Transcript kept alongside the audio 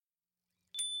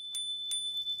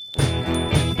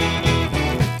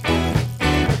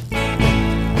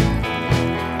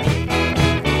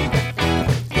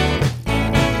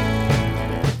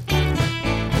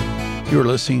You're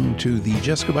listening to the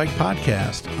Jessica Bike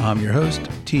Podcast. I'm your host,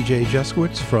 TJ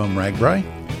Jeskowitz from RAGBRAI.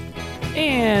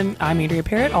 And I'm Andrea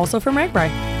Parrott, also from RAGBRAI.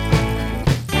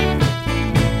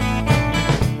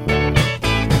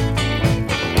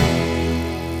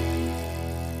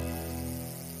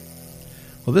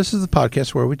 Well, this is the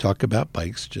podcast where we talk about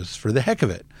bikes just for the heck of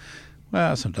it.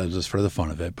 Well, sometimes it's for the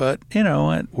fun of it, but you know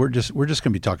what? We're just going to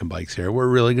be talking bikes here. We're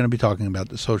really going to be talking about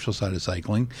the social side of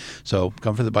cycling. So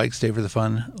come for the bike, stay for the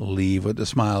fun, leave with a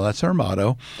smile. That's our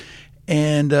motto.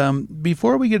 And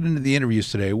before we get into the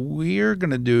interviews today, we're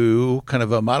going to do kind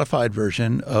of a modified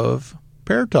version of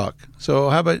Parrot Talk. So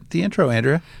how about the intro,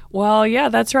 Andrea? Well, yeah,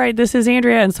 that's right. This is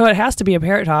Andrea, and so it has to be a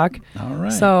Parrot Talk. All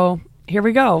right. So here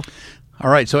we go.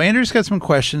 All right. So Andrea's got some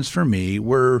questions for me.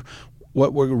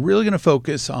 What we're really going to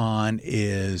focus on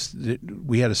is that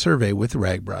we had a survey with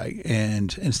RAGBRAI,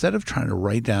 and instead of trying to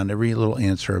write down every little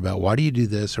answer about why do you do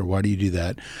this or why do you do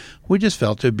that, we just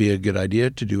felt it would be a good idea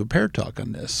to do a Parrot Talk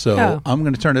on this. So I'm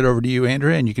going to turn it over to you,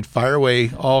 Andrea, and you can fire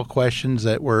away all questions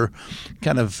that were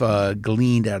kind of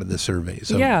gleaned out of the survey.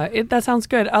 So yeah, that sounds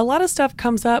good. A lot of stuff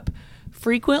comes up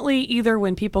frequently, either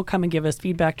when people come and give us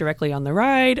feedback directly on the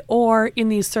ride or in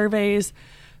these surveys.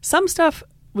 Some stuff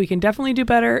we can definitely do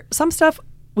better. Some stuff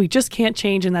we just can't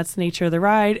change, and that's the nature of the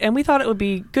ride. And we thought it would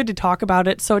be good to talk about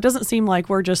it so it doesn't seem like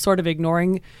we're just sort of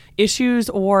ignoring issues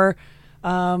or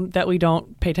that we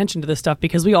don't pay attention to this stuff,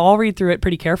 because we all read through it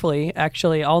pretty carefully,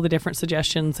 actually, all the different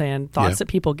suggestions and thoughts that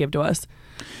people give to us.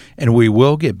 And we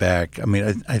will get back. I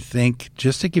mean, I think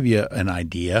just to give you an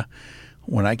idea,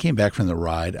 when I came back from the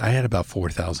ride, I had about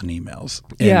 4,000 emails.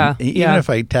 And even if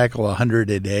I tackle 100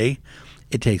 a day,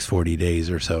 it takes 40 days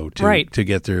or so to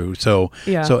get through. So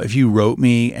if you wrote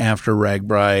me after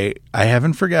RAGBRAI, I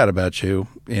haven't forgot about you.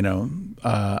 You know,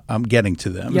 I'm getting to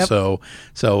them. Yep. So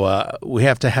we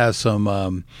have to have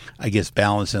some, I guess,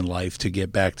 balance in life to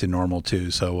get back to normal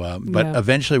too. So, but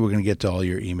eventually we're going to get to all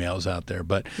your emails out there.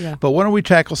 But why don't we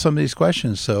tackle some of these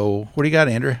questions? So what do you got,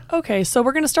 Andrea? Okay, so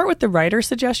we're going to start with the rider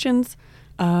suggestions.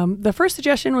 The first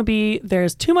suggestion would be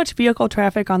there's too much vehicle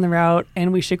traffic on the route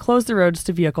and we should close the roads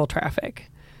to vehicle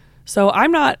traffic. So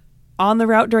I'm not on the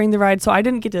route during the ride, so I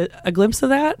didn't get a glimpse of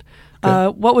that.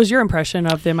 Okay. What was your impression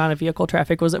of the amount of vehicle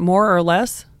traffic? Was it more or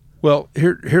less? Well,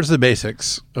 here's the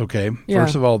basics. Okay. Yeah.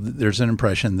 First of all, there's an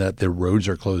impression that the roads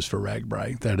are closed for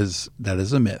RAGBRAI. That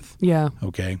is a myth. Yeah.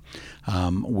 Okay.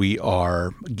 We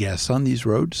are guests on these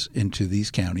roads into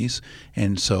these counties,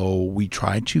 and so we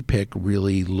try to pick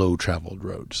really low traveled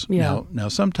roads. Yeah. Now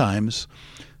sometimes,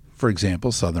 for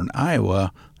example, southern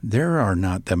Iowa, there are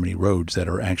not that many roads that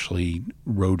are actually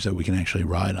roads that we can actually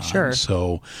ride on. Sure.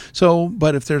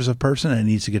 But if there's a person that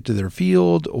needs to get to their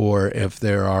field, or if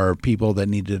there are people that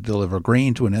need to deliver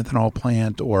grain to an ethanol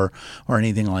plant or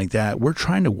anything like that, we're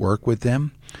trying to work with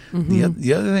them. Mm-hmm.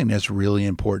 The other thing that's really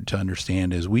important to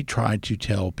understand is we try to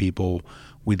tell people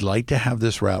we'd like to have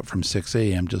this route from 6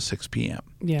 a.m. to 6 p.m.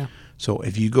 Yeah. So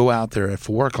if you go out there at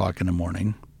 4 o'clock in the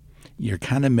morning, you're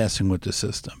kind of messing with the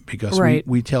system, because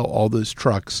we tell all those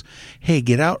trucks, hey,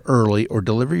 get out early or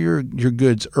deliver your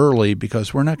goods early,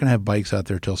 because we're not going to have bikes out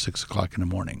there till 6 o'clock in the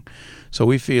morning. So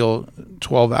we feel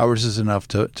 12 hours is enough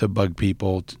to bug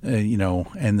people,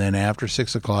 and then after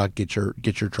 6 o'clock, get your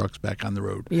trucks back on the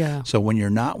road. Yeah. So when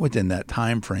you're not within that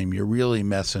time frame, you're really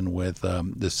messing with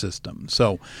the system.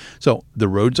 So the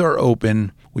roads are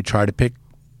open. We try to pick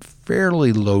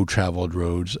fairly low traveled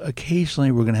roads.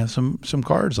 Occasionally we're going to have some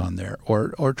cars on there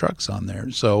or trucks on there.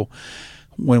 So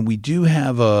when we do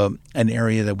have an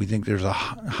area that we think there's a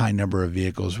high number of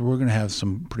vehicles, we're going to have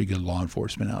some pretty good law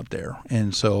enforcement out there.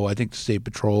 And so I think the State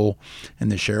Patrol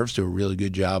and the sheriffs do a really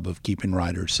good job of keeping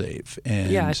riders safe.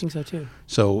 And yeah, I think so too.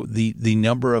 So the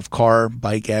number of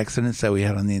bike accidents that we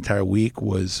had on the entire week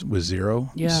was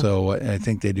zero. Yeah. So I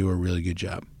think they do a really good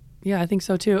job. Yeah, I think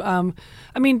so too.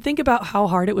 I mean, think about how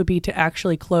hard it would be to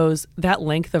actually close that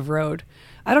length of road.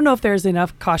 I don't know if there's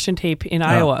enough caution tape in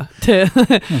Iowa to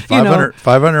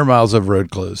 500 miles of road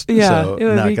closed. Yeah, so it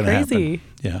would not be gonna crazy.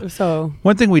 Happen. Yeah. So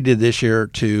one thing we did this year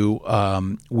too,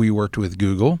 we worked with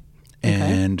Google.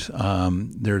 And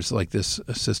there's like this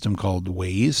system called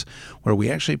Waze, where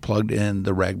we actually plugged in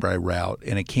the RAGBRAI route,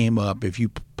 and it came up. If you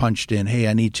punched in, hey,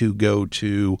 I need to go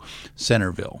to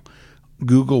Centerville,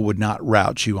 Google would not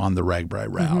route you on the RAGBRAI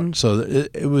route. Mm-hmm. So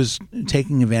it was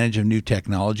taking advantage of new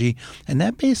technology. And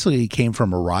that basically came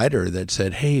from a rider that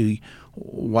said, hey,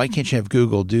 why can't you have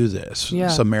Google do this? Yeah.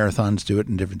 Some marathons do it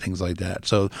and different things like that.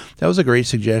 So that was a great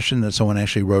suggestion that someone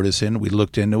actually wrote us in. We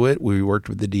looked into it. We worked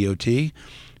with the DOT.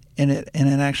 And it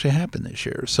actually happened this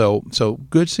year. So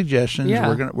good suggestions. Yeah.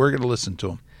 We're gonna listen to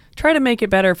them. Try to make it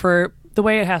better for the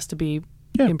way it has to be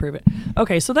Yeah. improve it.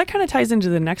 Okay, so that kind of ties into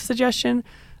the next suggestion.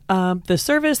 The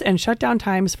service and shutdown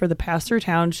times for the pass-through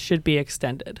towns should be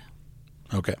extended.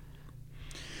 Okay.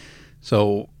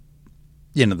 So,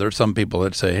 there's some people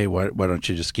that say, hey, why don't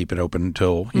you just keep it open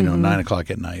until, 9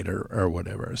 o'clock at night or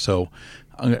whatever. So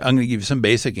I'm going to give you some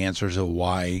basic answers of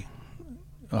why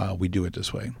we do it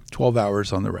this way. 12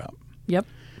 hours on the route. Yep.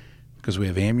 Because we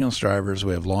have ambulance drivers,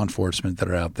 we have law enforcement that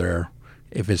are out there.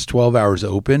 If it's 12 hours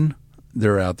open,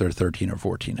 they're out there 13 or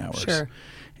 14 hours. Sure.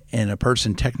 And a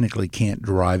person technically can't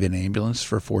drive an ambulance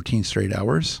for 14 straight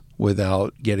hours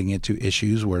without getting into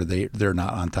issues where they're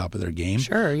not on top of their game.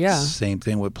 Sure, yeah. Same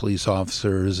thing with police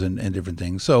officers and different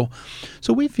things. So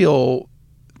we feel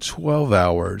 12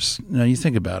 hours. Now, you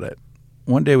think about it.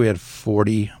 One day we had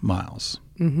 40 miles.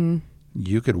 Mm-hmm.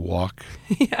 You could walk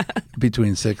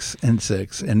between 6 and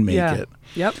 6 and make it.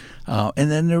 Yep.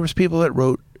 And then there was people that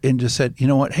wrote and just said, you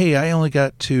know what? Hey, I only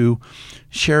got to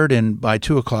Sheridan by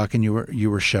 2 o'clock, and you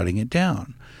were shutting it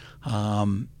down.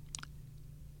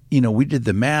 We did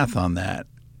the math on that.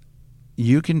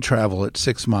 You can travel at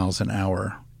 6 miles an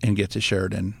hour and get to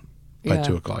Sheridan by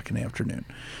 2 o'clock in the afternoon.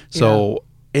 So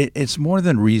it's more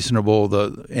than reasonable.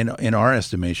 In our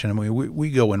estimation, I mean,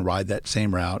 we go and ride that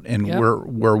same route, and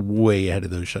we're way ahead of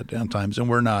those shutdown times, and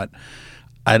we're not.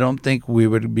 I don't think we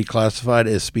would be classified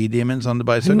as speed demons on the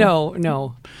bicycle.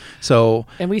 No. So,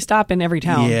 and we stop in every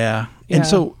town. Yeah. And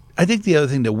so I think the other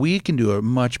thing that we can do a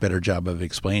much better job of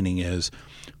explaining is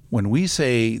when we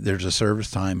say there's a service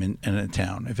time in a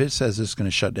town, if it says it's going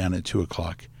to shut down at 2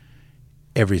 o'clock,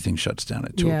 everything shuts down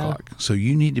at 2 o'clock. So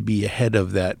you need to be ahead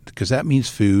of that, because that means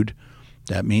food.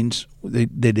 That means they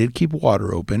did keep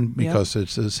water open because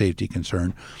it's a safety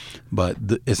concern. But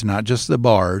it's not just the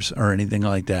bars or anything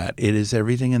like that. It is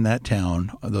everything in that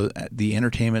town, the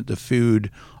entertainment, the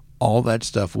food, all that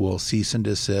stuff will cease and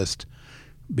desist,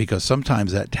 because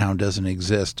sometimes that town doesn't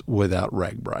exist without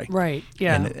RAGBRAI. Right,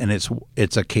 yeah. And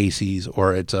it's a Casey's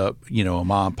or it's a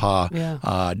mom and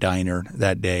pa diner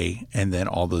that day, and then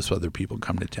all those other people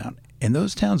come to town. And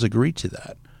those towns agree to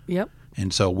that. Yep.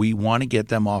 And so we want to get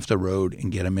them off the road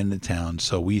and get them into town.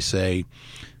 So we say,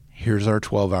 here's our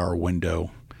 12-hour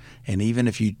window. And even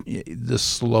if the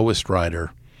slowest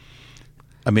rider,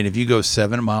 I mean, if you go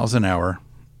 7 miles an hour.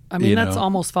 I mean, that's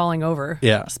almost falling over.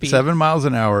 Yeah. Speed. 7 miles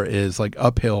an hour is like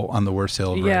uphill on the worst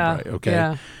hill of RAGBRAI. Okay.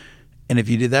 Yeah. And if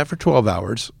you did that for 12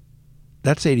 hours,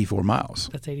 that's 84 miles.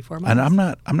 That's 84 miles. And I'm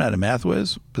not a math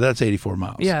whiz, but that's 84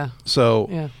 miles. Yeah. So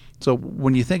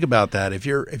when you think about that, if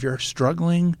you're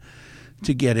struggling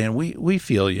to get in, we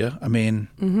feel you. I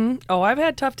mean, Oh, I've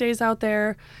had tough days out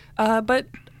there, but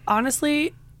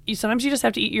honestly, sometimes you just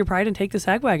have to eat your pride and take the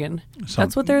sag wagon.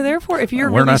 That's what they're there for. If you're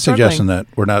we're really not struggling. suggesting that.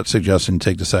 We're not suggesting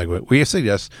take the sag wagon. We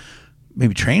suggest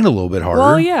maybe train a little bit harder.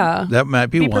 Well, yeah, that might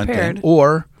be one prepared. thing.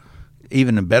 Or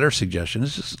even a better suggestion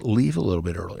is just leave a little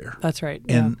bit earlier. That's right.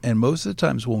 And most of the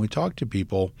times when we talk to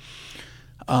people,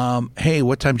 hey,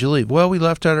 what time did you leave? Well, we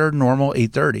left at our normal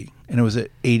 8:30. And it was an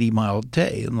 80-mile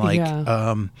day.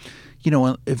 And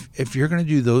if you're going to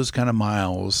do those kind of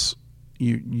miles,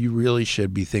 you really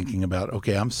should be thinking about,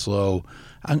 okay, I'm slow.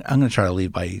 I'm going to try to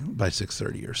leave by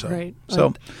 6:30 or so. Right.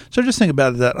 So just think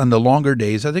about that on the longer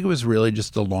days. I think it was really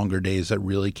just the longer days that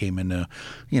really came into,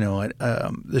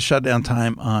 the shutdown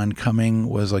time on Cumming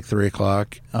was like 3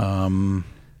 o'clock. I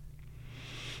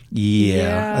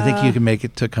think you can make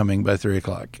it to Cumming by 3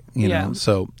 o'clock. You know,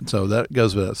 so that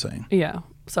goes without saying. Yeah.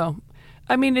 So,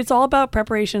 I mean, it's all about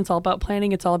preparation. It's all about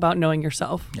planning. It's all about knowing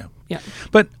yourself. Yeah. Yeah.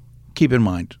 But keep in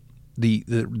mind, the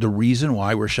reason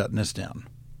why we're shutting this down,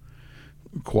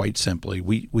 quite simply,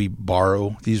 we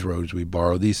borrow these roads, we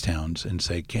borrow these towns, and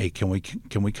say, hey, can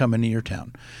we come into your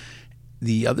town?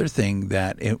 The other thing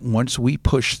that once we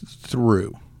push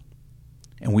through,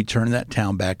 and we turn that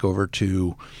town back over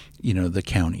to, the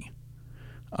county,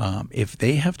 if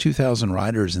they have 2,000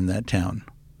 riders in that town,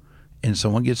 and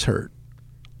someone gets hurt,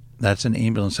 that's an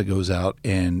ambulance that goes out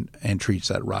and treats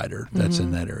that rider that's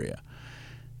in that area.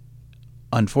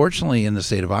 Unfortunately, in the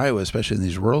state of Iowa, especially in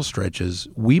these rural stretches,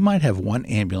 we might have one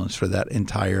ambulance for that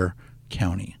entire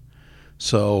county.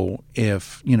 So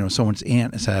if, someone's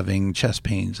aunt is having chest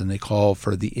pains and they call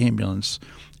for the ambulance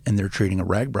and they're treating a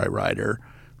RAGBRAI rider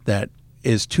that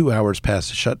is 2 hours past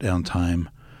the shutdown time,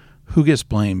 who gets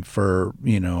blamed for,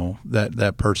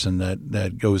 that person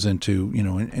that goes into,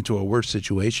 into a worse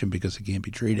situation because it can't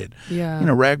be treated? Yeah.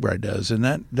 RAGBRAI does.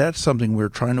 And that's something we're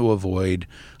trying to avoid.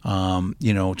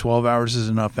 12 hours is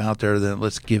enough out there. Then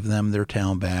let's give them their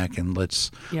town back, and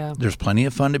there's plenty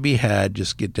of fun to be had.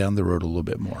 Just get down the road a little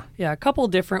bit more. Yeah. A couple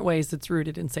different ways it's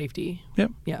rooted in safety.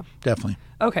 Yep. Yeah. Definitely.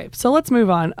 Okay. So let's move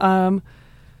on.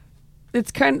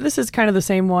 This is kind of the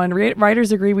same one.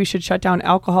 Riders agree we should shut down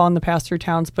alcohol in the pass-through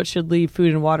towns, but should leave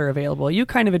food and water available. You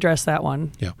kind of addressed that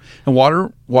one. Yeah, and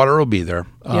water will be there.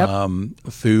 Yep.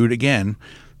 Food again.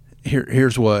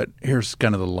 Here's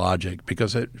kind of the logic,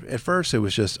 because at first it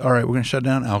was just, all right, we're going to shut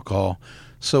down alcohol.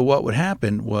 So what would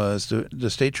happen was the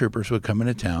state troopers would come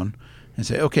into town and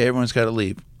say, okay, everyone's got to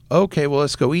leave. Okay, well,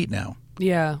 let's go eat now.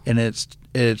 Yeah. And it's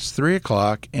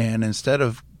 3:00, and instead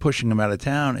of pushing them out of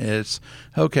town, it's,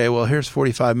 okay, well, here's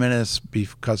 45 minutes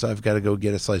because I've got to go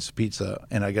get a slice of pizza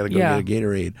and I got to go get a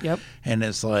Gatorade. Yep. And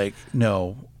it's like,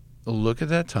 no, look at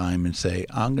that time and say,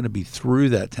 I'm going to be through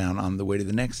that town on the way to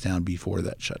the next town before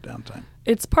that shutdown time.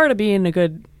 It's part of being a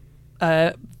good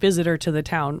visitor to the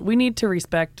town. We need to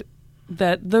respect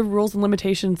the rules and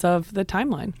limitations of the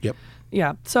timeline. Yep.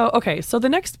 Yeah. So the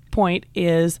next point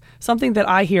is something that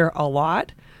I hear a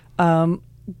lot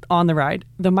on the ride.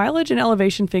 The mileage and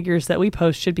elevation figures that we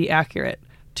post should be accurate.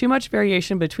 Too much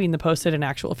variation between the posted and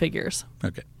actual figures.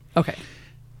 Okay.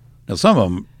 Now, some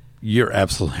of them, you're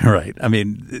absolutely right. I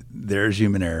mean, there's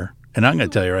human error. And I'm going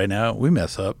to tell you right now, we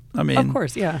mess up. I mean, of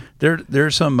course, yeah.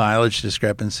 There's some mileage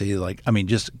discrepancy,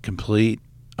 just complete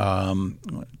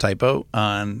typo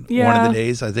on one of the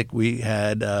days. I think we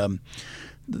had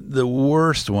the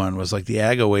worst one was like the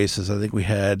Ag Oasis. I think we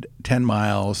had 10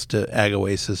 miles to Ag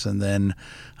Oasis and then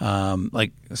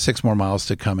 6 more miles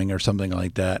to Cumming or something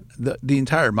like that. The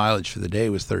entire mileage for the day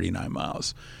was 39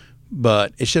 miles.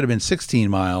 But it should have been 16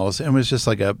 miles, and it was just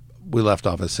we left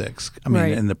off a 6. I mean,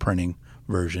 in the printing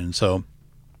version. So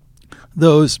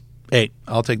those, hey,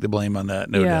 I'll take the blame on that,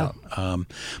 no doubt.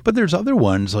 But there's other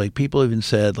ones, like people even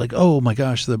said, oh my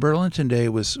gosh, the Burlington day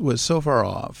was so far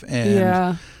off.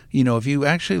 And, if you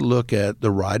actually look at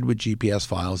the Ride with GPS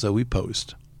files that we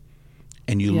post,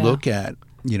 and you look at,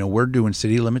 we're doing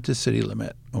city limit to city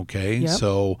limit, okay? Yep.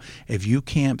 So if you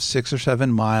camp 6 or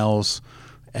 7 miles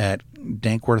at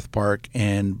Dankworth Park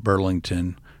and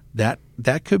Burlington, that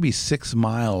could be 6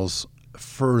 miles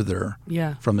further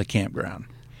from the campground.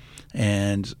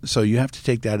 And so you have to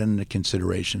take that into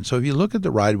consideration. So if you look at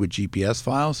the Ride with GPS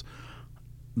files,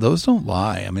 those don't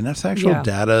lie. I mean, that's actual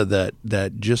data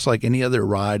that just like any other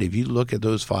ride, if you look at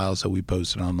those files that we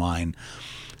posted online,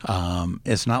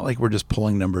 it's not like we're just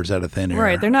pulling numbers out of thin air.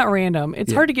 Right. They're not random.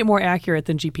 It's hard to get more accurate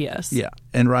than GPS. Yeah.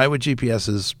 And Ride with GPS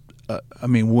is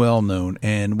well known,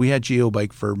 and we had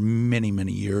GeoBike for many,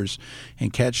 many years,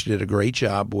 and Catch did a great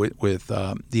job with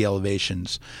the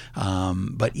elevations.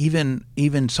 But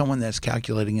even someone that's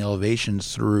calculating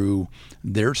elevations through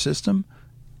their system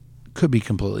could be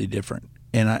completely different.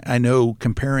 And I know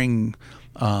comparing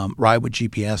Ride with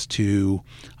GPS to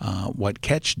what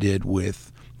Catch did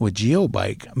with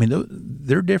GeoBike, I mean,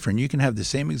 they're different. You can have the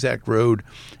same exact road,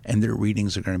 and their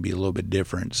readings are going to be a little bit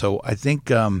different. So I think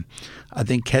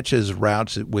Catch's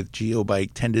routes with GeoBike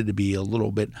tended to be a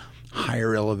little bit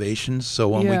higher elevations. So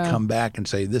when we come back and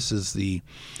say this is the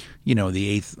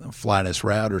 8th flattest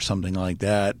route or something like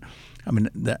that, I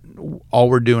mean, that all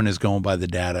we're doing is going by the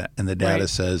data, and the data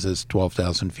says it's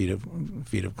 12,000 feet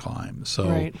of climb. So.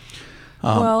 Right.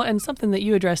 Well, and something that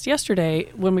you addressed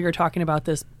yesterday when we were talking about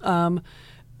this.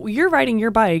 You're riding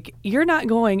your bike, you're not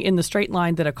going in the straight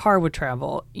line that a car would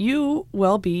travel. You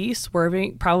will be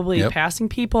swerving, probably passing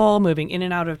people, moving in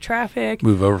and out of traffic.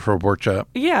 Move over for a pork chop.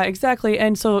 Yeah, exactly.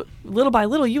 And so little by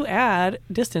little, you add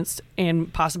distance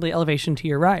and possibly elevation to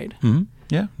your ride. Mm-hmm.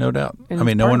 Yeah, no doubt. And I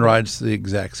mean, no one rides the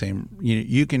exact same.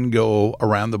 You can go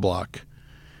around the block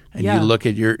and you look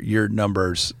at your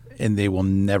numbers, and they will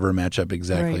never match up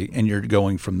exactly. Right. And you're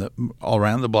going from all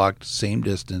around the block, same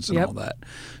distance and all that.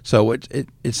 So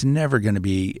it's never going to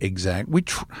be exact.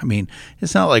 I mean,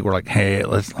 it's not like we're like, hey,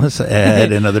 let's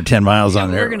add another 10 miles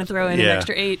on there. We're going to throw in an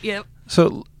extra 8. Yep.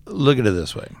 So look at it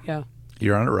this way. Yeah.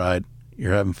 You're on a ride.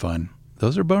 You're having fun.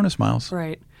 Those are bonus miles.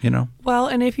 Right. Well,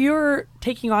 and if you're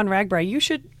taking on RAGBRAI, you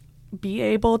should be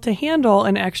able to handle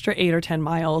an extra 8 or 10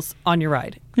 miles on your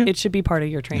ride. Yeah. It should be part of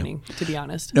your training, to be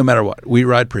honest. No matter what. We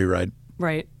ride pre-ride.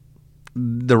 Right.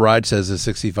 The ride says it's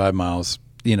 65 miles.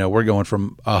 We're going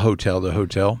from a hotel to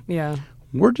hotel. Yeah.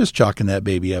 We're just chalking that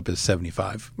baby up as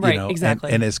 75. Right,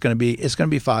 exactly. And it's going to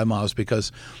be 5 miles because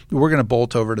we're going to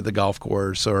bolt over to the golf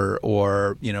course or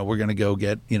we're going to go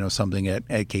get, something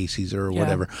at Casey's or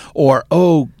whatever. Or,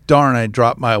 oh, darn, I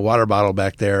dropped my water bottle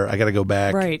back there. I got to go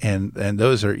back. Right. And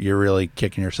those you're really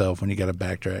kicking yourself when you got to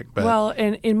backtrack. But, well,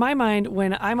 and in my mind,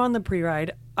 when I'm on the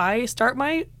pre-ride, I start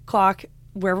my clock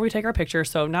wherever we take our picture,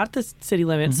 so not the city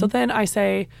limit. Mm-hmm. So then I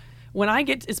say, when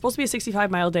it's supposed to be a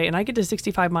 65-mile day, and I get to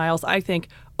 65 miles, I think,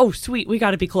 oh, sweet, we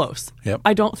got to be close. Yep.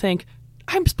 I don't think,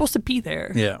 I'm supposed to be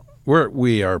there. Yeah,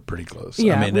 we are pretty close.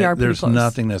 Yeah, I mean, we are pretty there's close.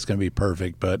 Nothing that's going to be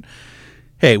perfect, but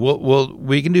Hey,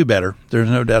 we can do better. There's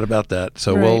no doubt about that.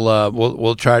 So Right.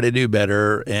 we'll try to do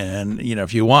better. And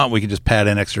if you want, we can just pad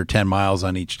an extra 10 miles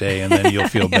on each day, and then you'll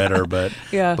feel better. But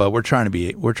Yeah. but we're trying to be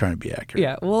accurate.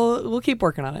 Yeah, we'll keep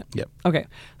working on it. Yep. Okay.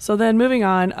 So then moving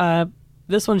on,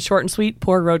 this one's short and sweet,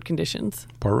 poor road conditions.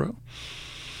 Poor road.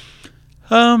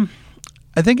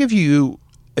 I think if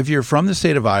you're from the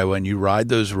state of Iowa and you ride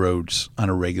those roads on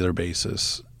a regular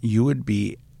basis, you would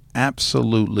be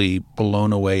absolutely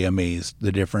blown away, amazed the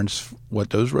difference what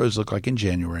those roads look like in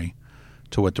January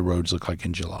to what the roads look like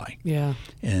in July. Yeah.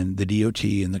 And the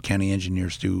DOT and the county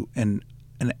engineers do an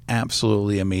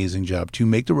absolutely amazing job to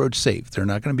make the roads safe. They're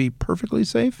not going to be perfectly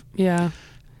safe. Yeah.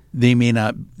 They may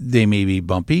be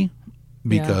bumpy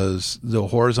because the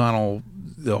horizontal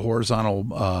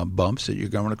bumps that you're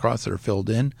going across that are filled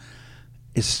in,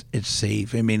 it's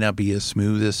safe. It may not be as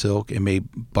smooth as silk. It may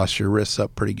bust your wrists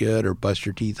up pretty good or bust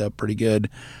your teeth up pretty good,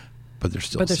 but they're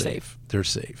still safe. They're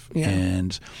safe. Yeah.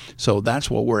 And so that's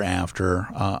what we're after.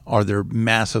 Are there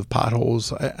massive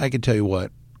potholes? I can tell you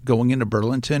what, going into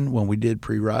Burlington when we did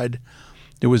pre-ride,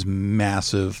 there was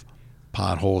massive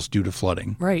potholes due to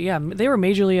flooding. Right. Yeah. They were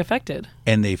majorly affected.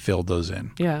 And they filled those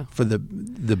in. Yeah. For the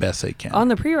best they can. On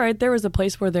the pre-ride, there was a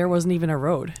place where there wasn't even a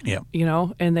road. Yeah.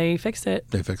 And they fixed it.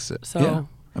 They fixed it. So yeah.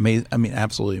 Amazing. I mean,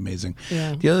 absolutely amazing.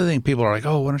 Yeah. The other thing, people are like,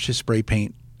 "Oh, why don't you spray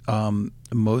paint?"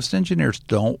 Most engineers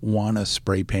don't want us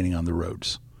spray painting on the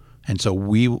roads, and so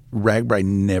RAGBRAI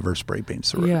never spray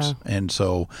paints the roads. Yeah. And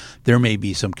so there may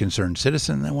be some concerned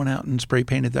citizen that went out and spray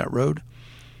painted that road,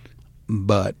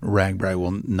 but RAGBRAI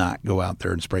will not go out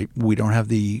there and spray. We don't have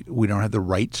the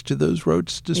rights to those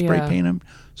roads to spray paint them,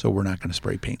 so we're not going to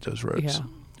spray paint those roads. Yeah.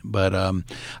 But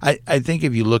I think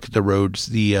if you look at the roads,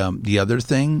 the other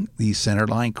thing, the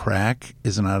centerline crack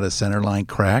is not a centerline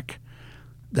crack.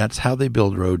 That's how they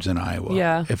build roads in Iowa.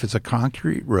 Yeah. If it's a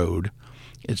concrete road,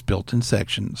 it's built in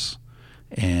sections,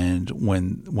 and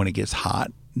when it gets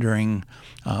hot during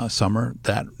summer,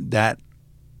 that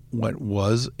what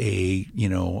was a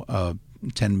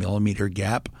 10 millimeter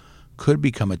gap could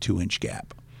become a 2-inch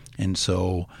gap, and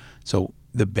so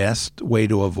the best way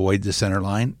to avoid the center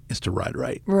line is to ride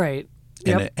right. Right.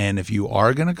 Yep. And if you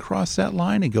are going to cross that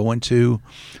line and go into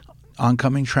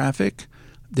oncoming traffic,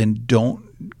 then don't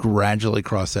gradually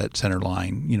cross that center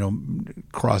line.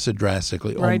 Cross it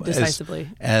drastically, Right, decisively,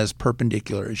 as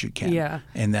perpendicular as you can. Yeah.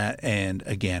 And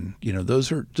again,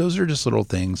 those are just little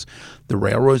things. The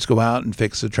railroads go out and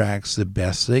fix the tracks the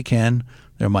best they can.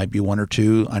 There might be one or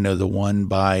two. I know the one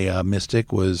by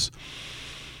Mystic was.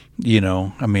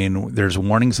 There's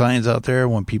warning signs out there.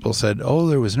 When people said, "Oh,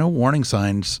 there was no warning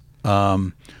signs,"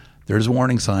 there's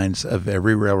warning signs of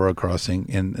every railroad crossing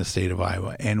in the state of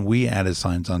Iowa, and we added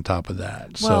signs on top of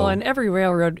that. Well, and every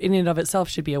railroad in and of itself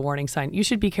should be a warning sign. You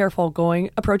should be careful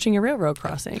approaching a railroad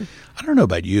crossing. I don't know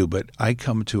about you, but I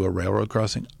come to a railroad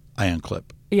crossing, I unclip.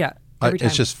 Yeah, every time.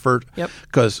 It's just first. Yep.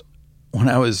 Because when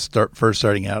I was first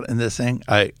starting out in this thing,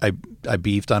 I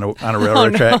beefed on a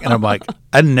railroad track, and I'm like,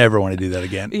 I never want to do that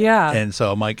again. Yeah. And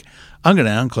so I'm like, I'm going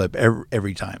to unclip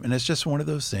every time. And it's just one of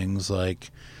those things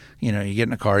like, you get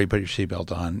in a car, you put your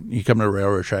seatbelt on, you come to a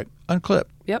railroad track, unclip.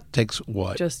 Yep. Takes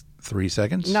what? Just 3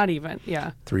 seconds? Not even.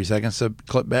 Yeah. 3 seconds to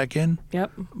clip back in.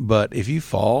 Yep. But if you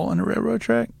fall on a railroad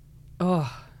track,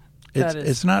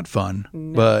 it's not fun.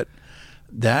 No. But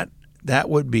that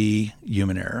would be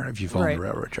human error if you fall on the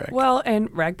railroad track. Well, and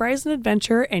RAGBRAI is an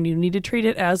adventure, and you need to treat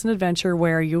it as an adventure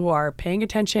where you are paying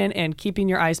attention and keeping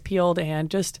your eyes peeled and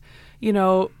just,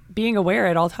 being aware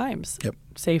at all times. Yep.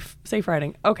 Safe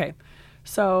riding. Okay.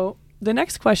 So the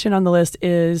next question on the list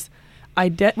is,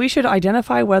 we should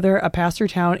identify whether a pass-through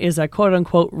town is a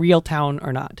quote-unquote real town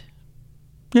or not.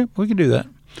 Yeah, we can do that.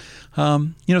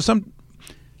 Well,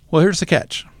 here's the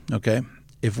catch, okay?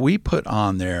 If we put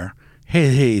on there,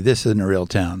 hey, this isn't a real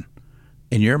town,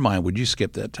 in your mind, would you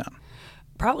skip that town?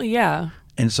 Probably, yeah.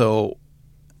 And so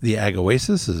the Ag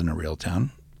Oasis isn't a real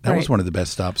town. That was one of the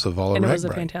best stops of all of RAGBRAI. And it was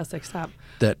a fantastic stop.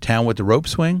 That town with the rope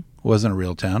swing wasn't a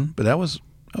real town, but that was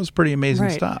a pretty amazing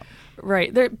stop.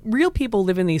 Right. Real people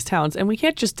live in these towns, and we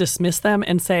can't just dismiss them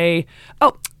and say,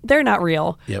 oh, they're not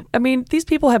real. Yep. I mean, these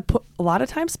people have put a lot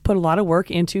of work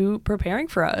into preparing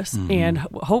for us and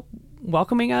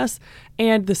welcoming us.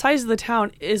 And the size of the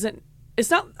town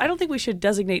I don't think we should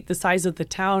designate the size of the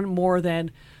town more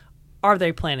than, are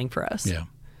they planning for us? Yeah.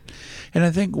 And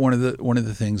I think one of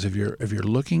the things, if you're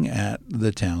looking at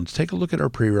the towns, take a look at our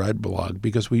pre-ride blog,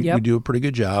 because we do a pretty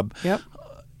good job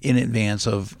in advance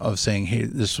of saying, hey,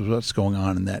 this is what's going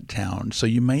on in that town. So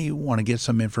you may want to get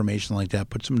some information like that,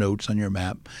 put some notes on your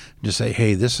map, just say,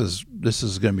 hey, this is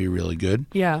going to be really good.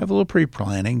 Yeah. Have a little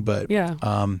pre-planning, but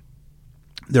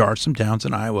there are some towns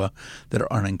in Iowa that are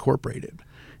unincorporated.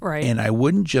 Right. And I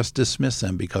wouldn't just dismiss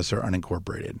them because they're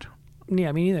unincorporated.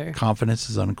 Yeah, me neither. Confidence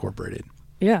is unincorporated.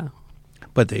 Yeah.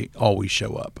 But they always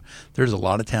show up. There's a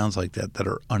lot of towns like that that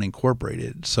are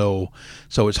unincorporated. So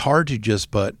it's hard to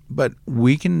just, but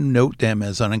we can note them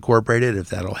as unincorporated if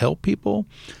that'll help people.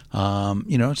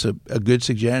 It's a good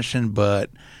suggestion, but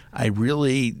I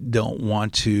really don't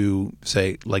want to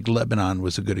say, like Lebanon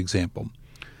was a good example.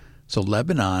 So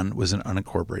Lebanon was an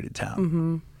unincorporated town,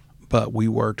 Mm-hmm. but we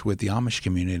worked with the Amish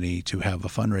community to have a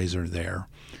fundraiser there.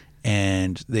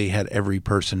 And they had every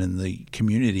person in the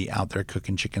community out there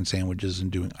cooking chicken sandwiches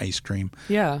and doing ice cream.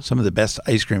 Yeah. Some of the best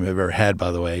ice cream I've ever had,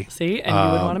 by the way. See, and you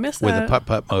wouldn't want to miss that. With a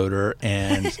putt-putt motor.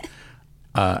 And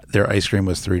their ice cream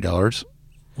was $3,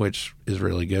 which is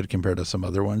really good compared to some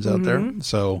other ones out there.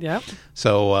 So, Yep.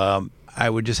 I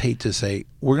would just hate to say,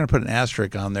 we're going to put an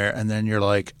asterisk on there. And then you're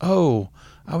like, oh,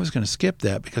 I was going to skip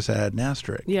that because I had an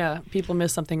asterisk. Yeah, people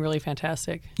miss something really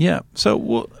fantastic. Yeah. So,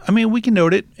 we can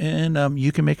note it and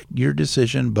you can make your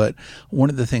decision. But one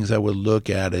of the things I would look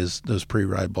at is those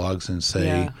pre-ride blogs and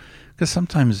say, because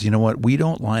sometimes, you know what, we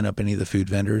don't line up any of the food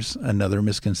vendors. Another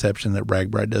misconception that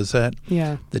RAGBRAI does that.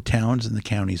 Yeah. The towns and the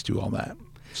counties do all that.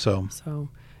 So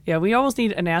yeah, we almost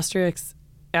need an asterisk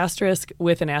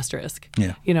with an asterisk.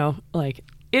 Yeah. Like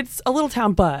it's a little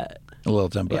town, but. A little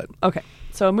town, but. Yeah. Okay.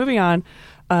 So moving on.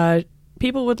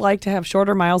 People would like to have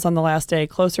shorter miles on the last day.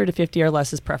 Closer to 50 or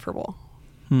less is preferable.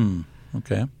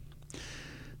 Okay.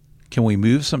 Can we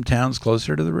move some towns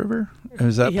closer to the river?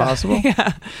 Is that possible?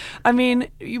 Yeah. I mean,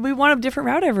 we want a different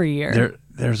route every year.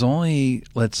 There's only,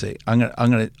 let's see, I'm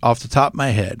gonna off the top of my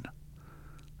head,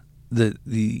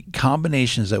 the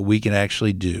combinations that we can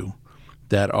actually do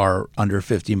that are under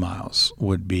 50 miles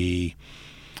would be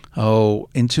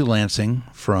into Lansing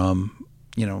from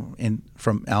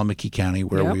Alameda County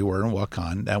where we were in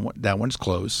Waukon. That one's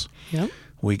close. Yep.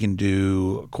 We can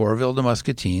do Coralville to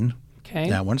Muscatine. Okay.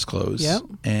 That one's close. Yep.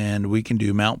 And we can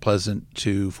do Mount Pleasant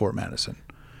to Fort Madison.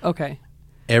 Okay.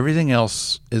 Everything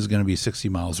else is going to be 60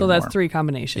 miles or more. So that's 3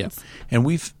 combinations. Yeah. And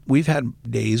we've had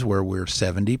days where we're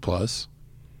 70 plus.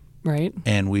 Right.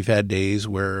 And we've had days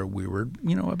where we were,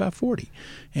 about 40.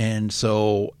 And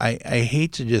so I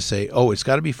hate to just say, it's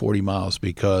got to be 40 miles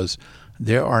because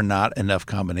there are not enough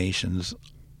combinations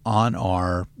on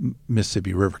our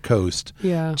Mississippi River coast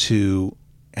to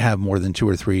have more than 2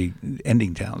 or 3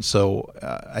 ending towns. So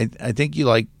I think you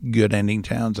like good ending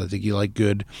towns. I think you like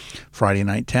good Friday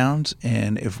night towns.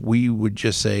 And if we would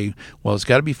just say, well, it's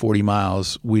got to be 40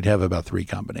 miles, we'd have about 3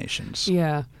 combinations.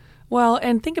 Yeah. Well,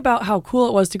 and think about how cool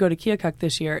it was to go to Keokuk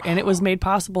this year. And it was made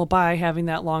possible by having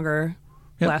that longer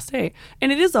last day.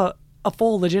 And it is a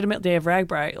full legitimate day of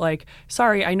RAGBRAI. Like,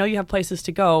 sorry, I know you have places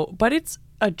to go, but it's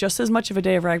just as much of a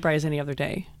day of RAGBRAI as any other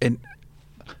day. And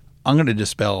I'm going to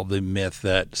dispel the myth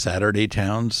that Saturday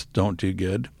towns don't do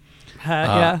good.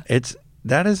 Yeah.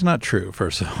 That is not true,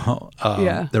 first of all.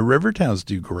 The river towns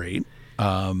do great.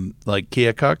 Like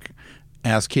Keokuk,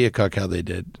 ask Keokuk how they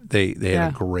did. They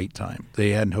had a great time.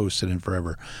 They hadn't hosted in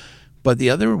forever. But the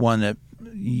other one that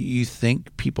you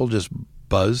think people just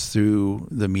buzz through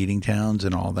the meeting towns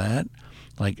and all that,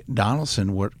 like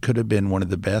Donaldson, what could have been one of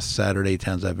the best Saturday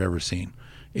towns I've ever seen.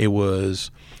 It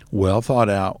was well thought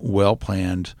out, well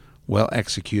planned, well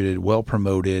executed, well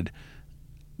promoted,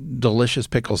 delicious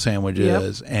pickle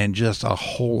sandwiches, and just a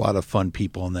whole lot of fun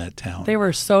people in that town. They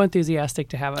were so enthusiastic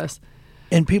to have us.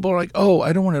 And people are like,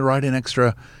 I don't want to ride an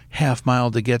extra half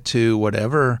mile to get to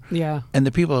whatever. Yeah. And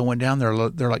the people that went down there,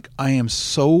 they're like, I am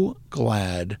so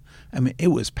glad. I mean, it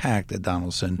was packed at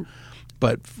Donaldson.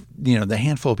 But, the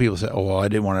handful of people said, I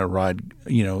didn't want to ride,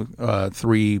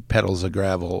 3 pedals of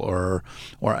gravel or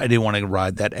I didn't want to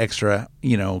ride that extra,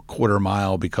 quarter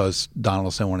mile because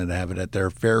Donaldson wanted to have it at their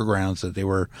fairgrounds that they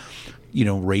were,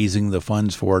 raising the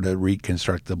funds for to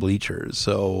reconstruct the bleachers.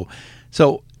 So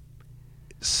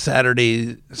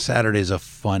Saturday's a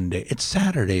fun day. It's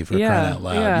Saturday for crying out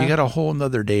loud. Yeah. You got a whole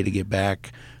nother day to get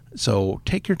back. So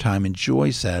take your time,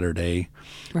 enjoy Saturday.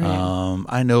 Right.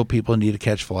 I know people need to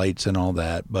catch flights and all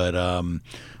that, but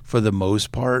for the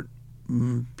most part,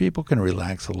 people can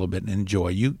relax a little bit and enjoy.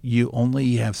 You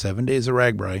only have 7 days of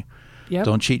RAGBRAI. Yep.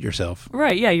 Don't cheat yourself.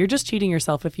 Right, yeah, you're just cheating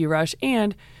yourself if you rush,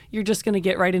 and you're just going to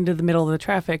get right into the middle of the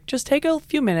traffic. Just take a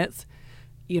few minutes.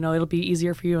 It'll be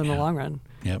easier for you in the long run.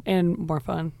 Yep. And more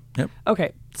fun. Yep.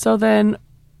 Okay, so then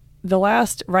the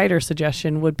last writer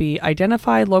suggestion would be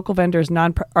identify local vendors /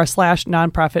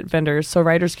 nonprofit vendors so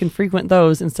writers can frequent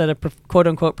those instead of quote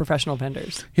unquote professional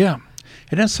vendors. Yeah.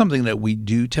 And that's something that we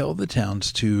do tell the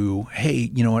towns to, hey,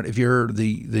 you know what, if you're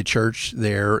the church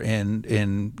there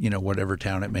in whatever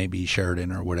town it may be,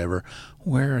 Sheridan or whatever,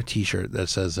 wear a T-shirt that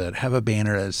says that. Have a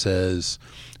banner that says,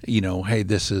 hey,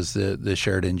 this is the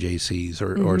Sheridan JCs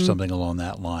or something along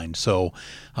that line. So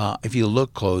if you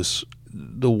look close,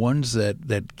 the ones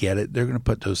that get it, they're going to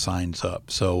put those signs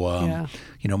up. So,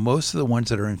 most of the ones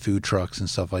that are in food trucks and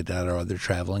stuff like that are other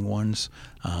traveling ones.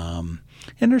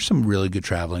 And there's some really good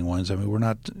traveling ones. I mean, we're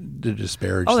not to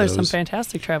disparage those. Oh, there's some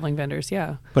fantastic traveling vendors,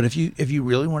 yeah. But if you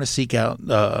really want to seek out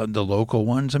the local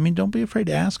ones, I mean, don't be afraid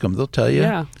to ask them. They'll tell you.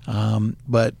 Yeah.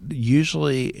 But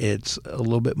usually it's a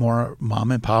little bit more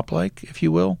mom and pop like, if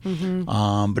you will.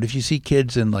 But if you see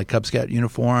kids in like Cub Scout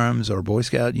uniforms or Boy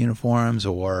Scout uniforms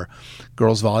or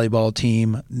girls volleyball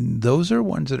team, those are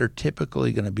ones that are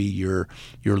typically going to be your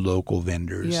local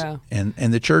vendors. Yeah. And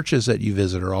the churches that you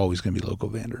visit are always going to be local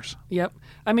vendors. Yep.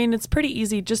 I mean, it's pretty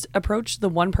easy. Just approach the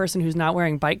one person who's not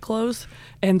wearing bike clothes,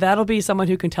 and that'll be someone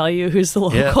who can tell you who's the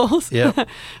locals. Yeah.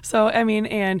 So, I mean,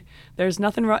 and there's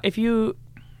nothing wrong if you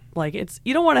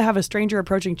you don't want to have a stranger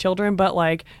approaching children, but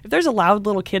like if there's a loud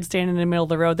little kid standing in the middle of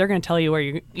the road, they're going to tell you where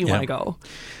you want to go.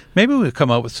 Maybe we'll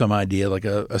come up with some idea, like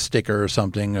a sticker or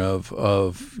something of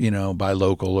buy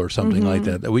local or something like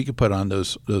that we could put on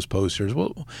those posters.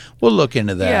 We'll look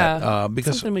into that. Yeah,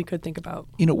 because something we could think about.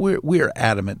 We're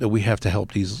adamant that we have to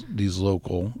help these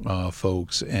local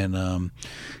folks, and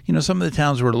some of the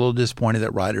towns were a little disappointed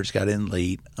that riders got in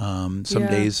late. Some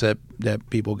days that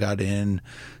people got in,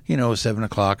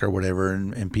 7:00 or whatever,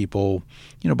 and people,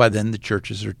 by then the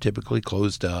churches are typically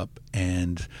closed up,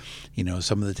 and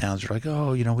some of the towns are like,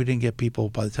 oh, we didn't get people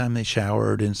by the time they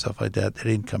showered and stuff like that. They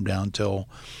didn't come down till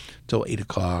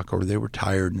 8:00, or they were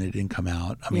tired and they didn't come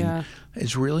out. I mean,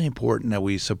 it's really important that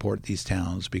we support these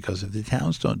towns, because if the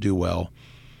towns don't do well,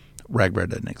 RAGBRAI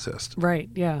doesn't exist. Right.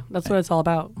 Yeah. That's what it's all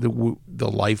about. The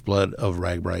lifeblood of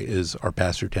RAGBRAI is our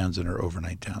pasture towns and our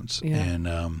overnight towns. Yeah.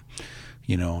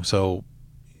 And, so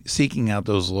seeking out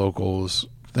those locals,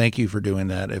 thank you for doing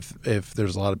that. If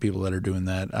there's a lot of people that are doing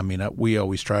that, I mean, we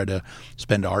always try to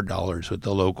spend our dollars with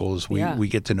the locals. We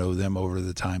get to know them over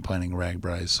the time planning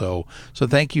RAGBRAI. So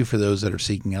thank you for those that are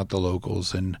seeking out the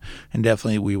locals, and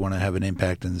definitely we want to have an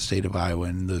impact in the state of Iowa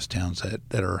and those towns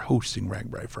that are hosting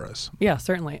RAGBRAI for us. Yeah,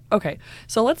 certainly. Okay,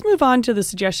 so let's move on to the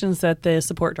suggestions that the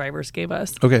support drivers gave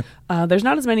us. Okay. There's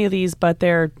not as many of these, but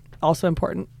they're also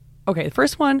important. Okay, the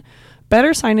first one,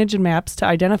 better signage and maps to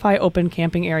identify open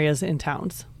camping areas in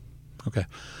towns. Okay.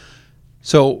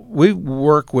 So we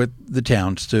work with the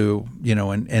towns to,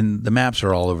 and the maps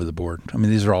are all over the board. I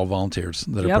mean, these are all volunteers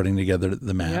that are putting together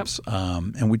the maps.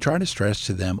 And we try to stress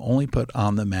to them, only put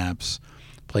on the maps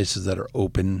places that are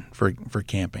open for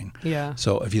camping. Yeah.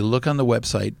 So if you look on the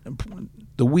website,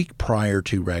 the week prior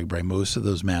to RAGBRAI, most of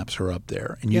those maps are up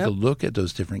there. And you can look at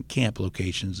those different camp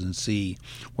locations and see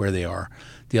where they are.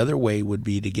 The other way would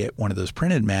be to get one of those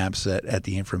printed maps at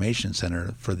the information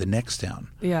center for the next town.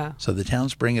 Yeah. So the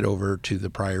towns bring it over to the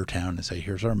prior town and say,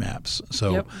 here's our maps.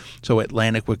 So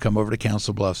Atlantic would come over to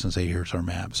Council Bluffs and say, here's our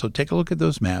map. So take a look at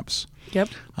those maps. Yep.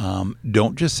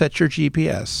 Don't just set your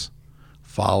GPS.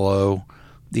 Follow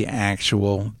the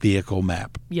actual vehicle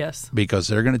map. Yes. Because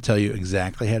they're going to tell you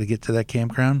exactly how to get to that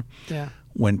campground. Yeah.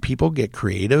 When people get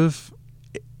creative,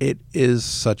 it is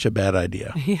such a bad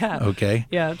idea. Yeah. Okay.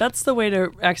 Yeah, that's the way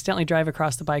to accidentally drive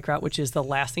across the bike route, which is the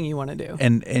last thing you want to do.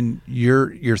 And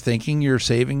you're thinking you're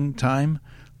saving time.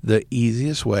 The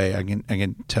easiest way, I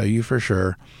can tell you for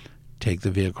sure, take the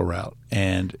vehicle route.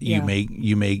 And you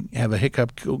may have a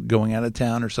hiccup going out of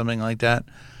town or something like that.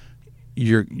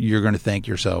 You're going to thank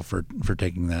yourself for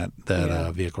taking that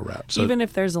vehicle route. So even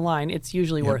if there's a line, it's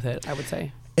usually worth it, I would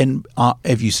say. And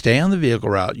if you stay on the vehicle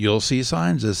route, you'll see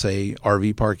signs that say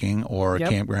RV parking or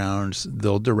campgrounds.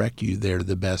 They'll direct you there to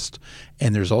the best.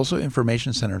 And there's also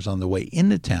information centers on the way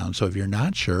into town. So if you're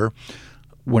not sure,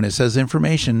 when it says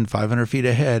information 500 feet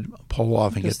ahead, pull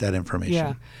off and get that information.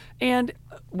 Yeah. And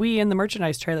we in the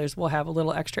merchandise trailers will have a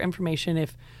little extra information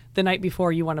if the night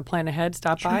before you want to plan ahead,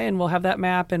 stop by, and we'll have that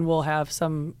map and we'll have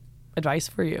some advice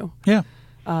for you. Yeah.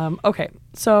 Okay.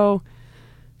 So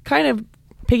kind of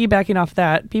piggybacking off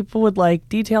that, people would like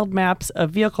detailed maps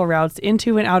of vehicle routes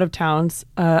into and out of towns.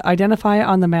 Identify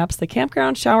on the maps the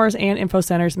campground, showers, and info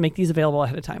centers, and make these available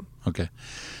ahead of time. Okay.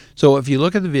 So if you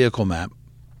look at the vehicle map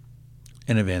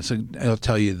in advance, it'll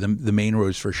tell you the main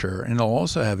roads for sure. And it'll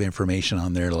also have information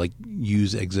on there like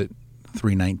use exit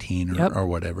 319 or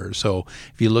whatever. So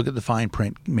if you look at the fine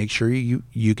print, make sure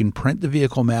you can print the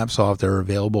vehicle maps off. They're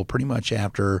available pretty much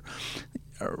after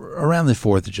around the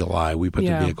 4th of July. We put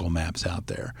the vehicle maps out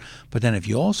there. But then if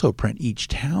you also print each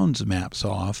town's maps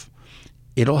off,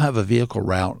 it'll have a vehicle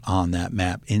route on that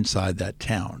map inside that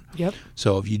town. Yep.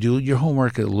 So if you do your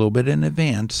homework a little bit in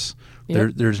advance,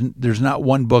 Yep. there's not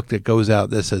one book that goes out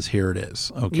that says here it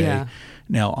is. Okay. Yeah.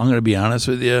 Now I'm going to be honest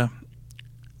with you.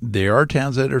 There are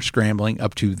towns that are scrambling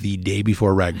up to the day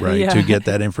before RAGBRAI Yeah. to get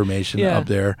that information Yeah. up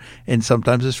there, and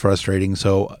sometimes it's frustrating.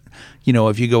 So,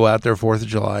 if you go out there 4th of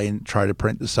July and try to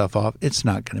print the stuff off, it's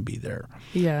not going to be there.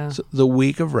 Yeah. So the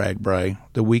week of RAGBRAI,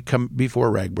 the week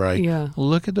before RAGBRAI, Yeah.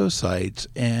 look at those sites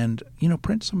and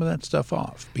print some of that stuff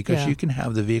off, because Yeah. you can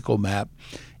have the vehicle map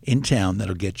in town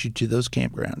that'll get you to those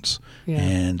campgrounds. Yeah.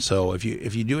 And so if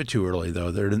you do it too early, though,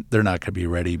 they're not going to be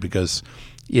ready, because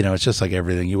it's just like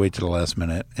everything. You wait to the last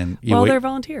minute, and they're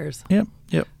volunteers. Yep.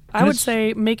 I And would it's-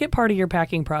 say make it part of your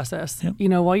packing process. Yep.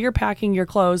 While you're packing your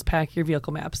clothes, pack your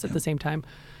vehicle maps at the same time.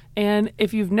 And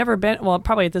if you've never been, well,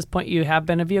 probably at this point you have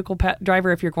been a vehicle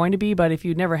driver if you're going to be, but if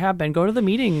you never have been, go to the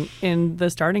meeting in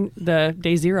the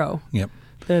day 0. Yep.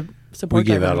 The support We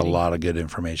give driver out a meeting. lot of good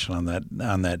information on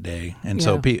that day, and Yeah.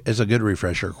 so it's a good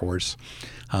refresher course,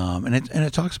 and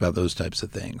it talks about those types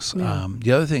of things. Yeah.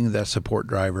 The other thing, that support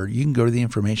driver, you can go to the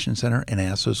information center and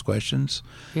ask those questions,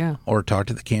 Yeah. or talk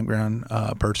to the campground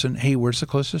person. Hey, where's the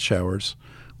closest showers?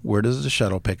 Where does the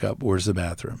shuttle pick up? Where's the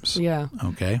bathrooms? Yeah.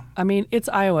 Okay. I mean, it's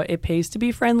Iowa. It pays to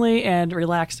be friendly and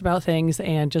relaxed about things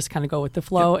and just kind of go with the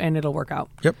flow, and it'll work out.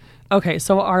 Yep. Okay,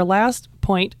 so our last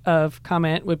point of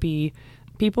comment would be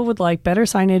people would like better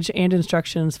signage and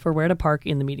instructions for where to park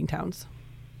in the meeting towns.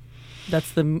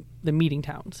 That's the meeting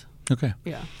towns. Okay.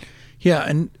 Yeah. Yeah,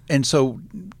 and so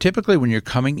typically when you're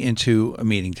coming into a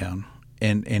meeting town,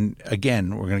 and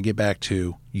again, we're going to get back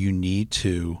to, you need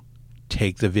to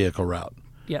take the vehicle route.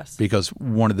 Yes. Because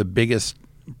one of the biggest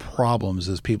problems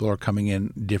is people are coming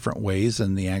in different ways,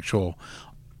 and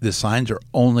the signs are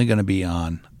only going to be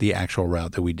on the actual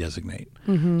route that we designate.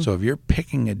 Mm-hmm. So if you're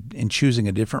picking and choosing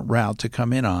a different route to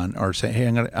come in on, or say, hey,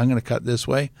 I'm going to cut this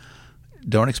way,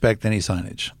 don't expect any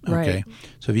signage. Okay. Right.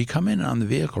 So if you come in on the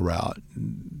vehicle route,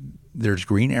 there's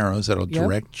green arrows that'll Yep.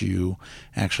 direct you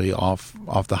actually off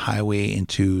the highway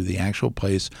into the actual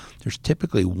place. There's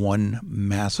typically one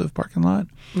massive parking lot,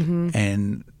 Mm-hmm.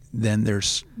 and then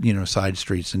there's side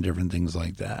streets and different things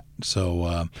like that.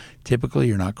 So typically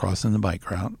you're not crossing the bike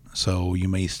route, so you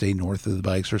may stay north of the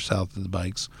bikes or south of the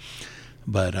bikes.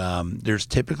 But there's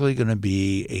typically going to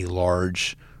be a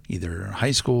large either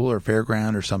high school or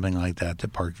fairground or something like that to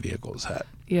park vehicles at.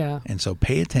 Yeah. And so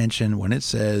pay attention when it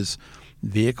says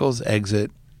vehicles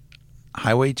exit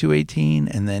Highway 218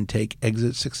 and then take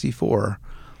exit 64.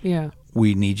 Yeah.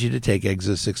 We need you to take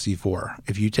exit 64.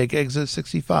 If you take exit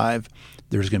 65,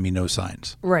 there's going to be no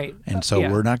signs. Right. And so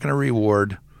Yeah. we're not going to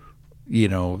reward,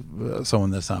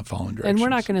 someone that's not following directions. And we're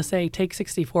not going to say take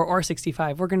 64 or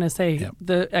 65. We're going to say Yep.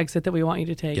 the exit that we want you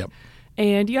to take. Yep.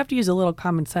 And you have to use a little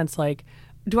common sense, like,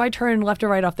 do I turn left or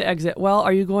right off the exit? Well,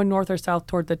 are you going north or south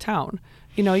toward the town?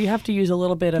 You have to use a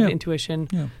little bit of Yeah. intuition.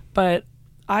 Yeah. But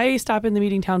I stop in the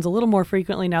meeting towns a little more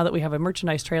frequently now that we have a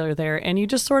merchandise trailer there. And you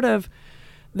just sort of,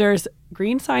 there's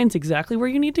green signs exactly where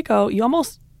you need to go.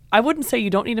 I wouldn't say you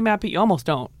don't need a map, but you almost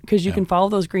don't, because you Yeah. can follow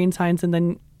those green signs and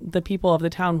then the people of the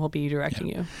town will be directing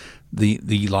you.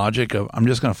 The logic of I'm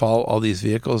just going to follow all these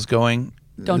vehicles going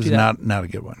Don't is do that. not a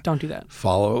good one. Don't do that.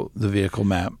 Follow the vehicle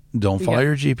map. Don't follow Yeah.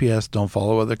 your GPS. Don't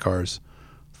follow other cars.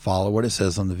 Follow what it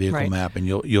says on the vehicle Right. map, and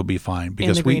you'll be fine.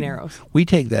 Because the green arrows. We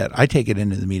take that. I take it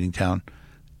into the meeting town,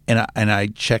 and I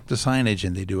check the signage,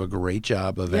 and they do a great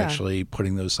job of Yeah. actually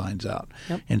putting those signs out.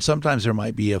 Yep. And sometimes there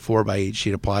might be a 4x8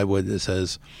 sheet of plywood that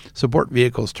says support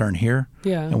vehicles turn here.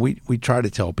 Yeah. And we try to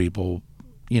tell people,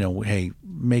 hey,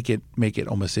 make it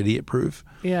almost idiot proof.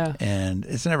 Yeah. And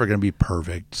it's never going to be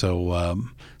perfect. So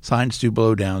signs do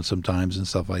blow down sometimes and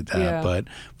stuff like that. Yeah. But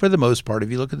for the most part, if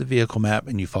you look at the vehicle map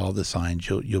and you follow the signs,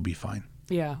 you'll be fine.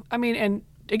 Yeah. I mean, and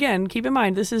again, keep in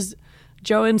mind, this is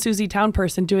Joe and Susie Town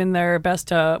Person doing their best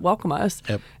to welcome us.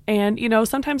 Yep. And,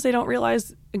 sometimes they don't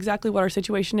realize exactly what our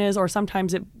situation is, or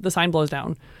sometimes the sign blows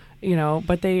down,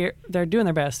 but they're doing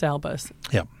their best to help us.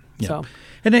 Yep. Yep. So-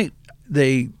 And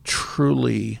they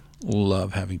truly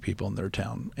love having people in their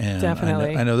town. And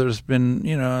Definitely. I know there's been,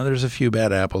 there's a few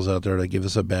bad apples out there that give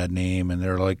us a bad name, and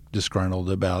they're like disgruntled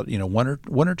about,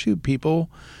 one or two people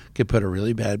could put a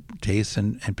really bad taste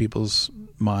in people's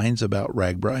minds about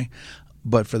RAGBRAI.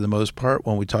 But for the most part,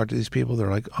 when we talk to these people, they're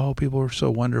like, oh, people were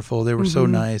so wonderful. They were so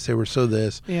nice. They were so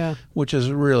this. Yeah. Which is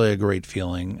really a great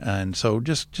feeling. And so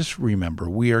just remember,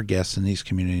 we are guests in these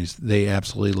communities. They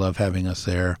absolutely love having us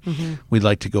there. We'd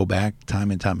like to go back time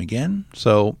and time again.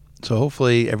 So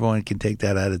hopefully everyone can take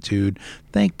that attitude.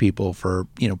 Thank people for,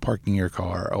 parking your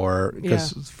car, or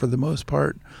because for the most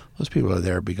part, those people are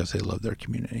there because they love their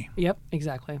community. Yep,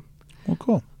 exactly. Well,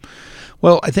 cool.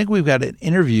 Well, I think we've got an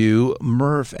interview.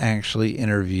 Murph actually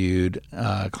interviewed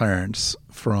Clarence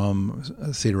from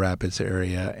Cedar Rapids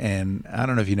area. And I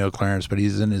don't know if you know Clarence, but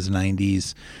he's in his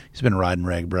 90s. He's been riding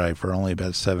RAGBRAI for only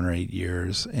about 7 or 8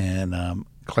 years. And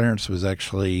Clarence was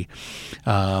actually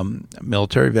a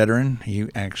military veteran. He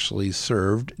actually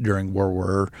served during World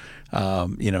War,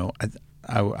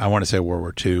 I want to say World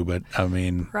War II, but I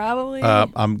mean, Probably.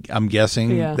 I'm guessing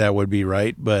Yeah. that would be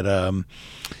right. But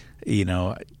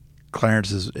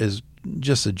Clarence is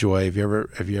just a joy. If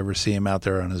you ever see him out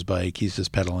there on his bike, he's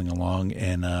just pedaling along.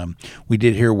 And we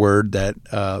did hear word that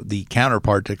the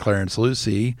counterpart to Clarence,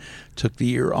 Lucy, took the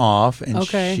year off, and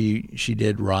Okay. she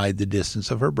did ride the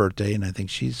distance of her birthday. And I think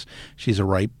she's a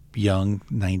ripe young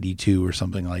 92 or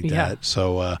something like Yeah. that.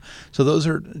 So those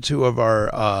are two of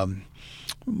our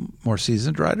more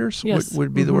seasoned riders. Yes.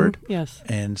 would be the word. Yes.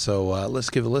 And so let's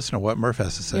give a listen to what Murph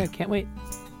has to say. Yeah, can't wait.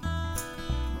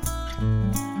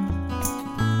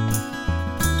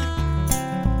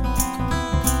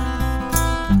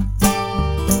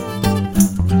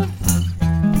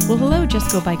 Well, hello,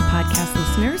 Just Go Bike podcast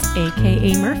listeners,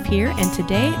 aka Murph here, and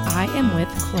today I am with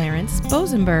Clarence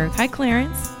Bosenberg. Hi,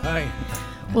 Clarence. Hi.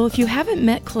 Well, if you haven't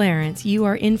met Clarence, you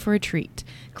are in for a treat.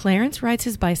 Clarence rides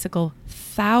his bicycle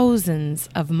thousands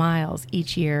of miles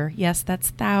each year. Yes, that's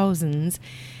thousands,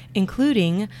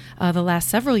 including the last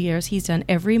several years. He's done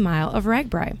every mile of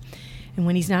RAGBRAI. And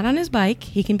when he's not on his bike,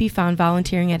 he can be found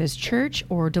volunteering at his church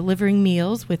or delivering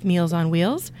meals with Meals on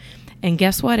Wheels. And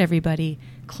guess what, everybody?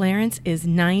 Clarence is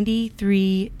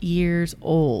 93 years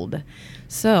old.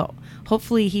 So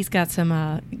hopefully he's got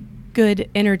some good,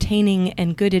 entertaining,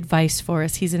 and good advice for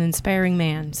us. He's an inspiring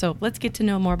man. So let's get to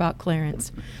know more about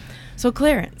Clarence. So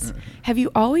Clarence, have you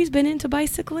always been into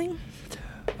bicycling?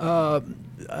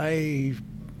 I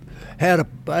had a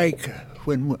bike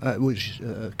when I was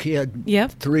a kid.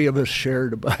 Yep. 3 of us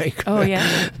shared a bike. Oh,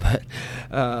 yeah? But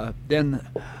then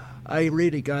I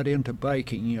really got into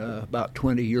biking about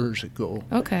 20 years ago.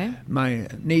 Okay. My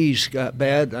knees got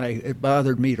bad. It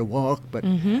bothered me to walk, but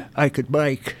I could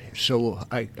bike, so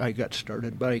I got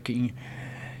started biking,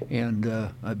 and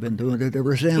I've been doing it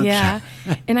ever since. Yeah.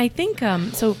 And I think,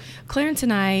 so Clarence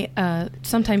and I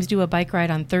sometimes do a bike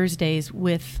ride on Thursdays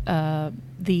with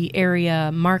the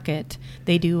area market.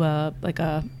 They do like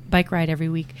a bike ride every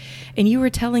week. And you were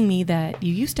telling me that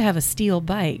you used to have a steel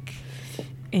bike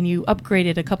and you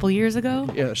upgraded a couple years ago?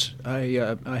 Yes,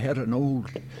 I had an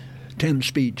old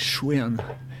 10-speed Schwinn,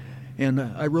 and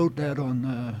I rode that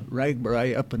on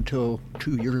RAGBRAI up until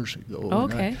 2 years ago. And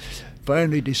Okay. I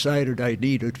finally decided I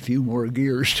needed a few more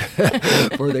gears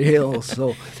for the hill,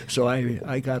 so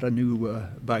I got a new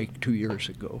bike 2 years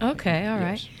ago. Okay, all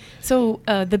right. Yes. So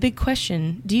the big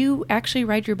question, do you actually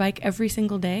ride your bike every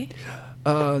single day?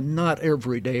 Not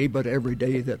every day, but every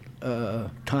day that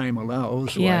time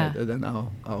allows. Yeah. Then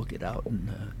I'll get out and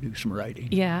do some riding.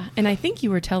 Yeah, and I think you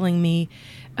were telling me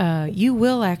you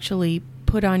will actually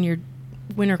put on your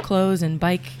winter clothes and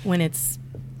bike when it's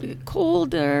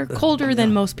colder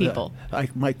than most people.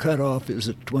 My cutoff is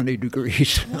at 20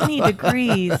 degrees. 20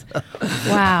 degrees.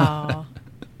 Wow.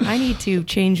 I need to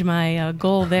change my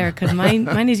goal there because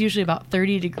mine is usually about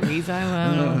 30 degrees.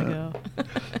 I don't want to go.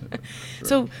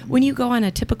 So when you go on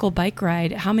a typical bike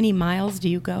ride, how many miles do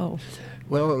you go?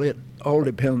 Well, it all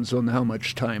depends on how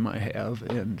much time I have,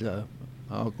 and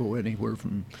I'll go anywhere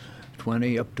from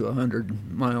 20 up to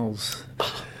 100 miles,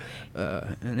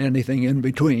 and anything in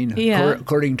between, Yeah.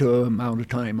 according to the amount of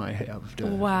time I have.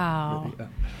 Wow. Yeah.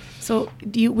 So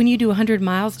when you do 100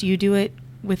 miles, do you do it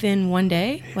within one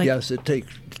day? Yes, it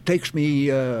takes me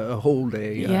a whole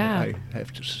day. Yeah. I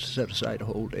have to set aside a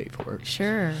whole day for it.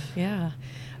 Sure, yeah.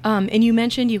 And you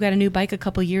mentioned you got a new bike a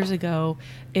couple years ago.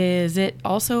 Is it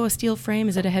also a steel frame?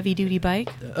 Is it a heavy-duty bike?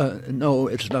 No,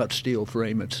 it's not steel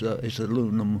frame. It's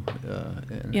aluminum.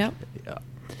 And, Yep. Yeah.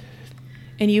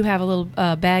 And you have a little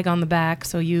bag on the back,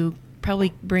 so you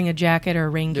probably bring a jacket or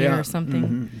rain gear or something.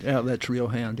 mhm. Yeah, that's real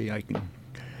handy. I can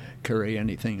carry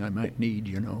anything I might need,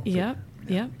 Yep,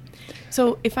 yep.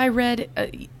 So if I read,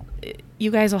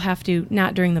 you guys will have to,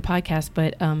 not during the podcast,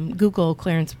 but Google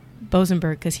Clarence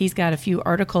Bosenberg, because he's got a few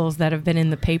articles that have been in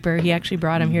the paper. He actually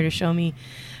brought them here to show me.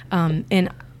 And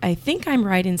I think I'm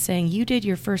right in saying you did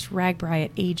your first RAGBRAI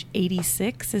at age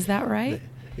 86. Is that right?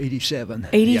 87.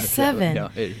 87. Yeah,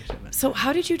 87. So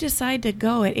how did you decide to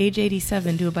go at age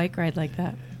 87, do a bike ride like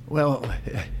that? Well,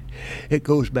 it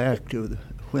goes back to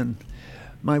when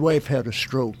my wife had a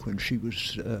stroke when she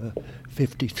was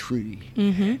 53,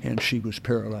 and she was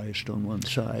paralyzed on one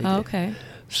side. Oh, okay.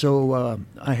 So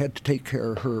I had to take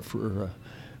care of her for,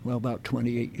 about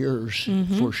 28 years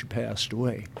before she passed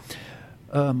away.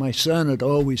 My son had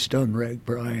always done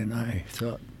RAGBRAI, and I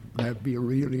thought that'd be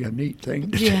really a neat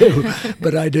thing to Yeah. do,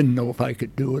 but I didn't know if I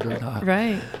could do it or not.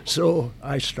 Right. So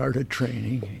I started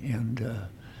training, and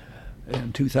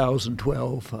in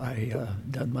 2012, I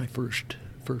done my first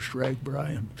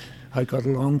RAGBRAI, and I got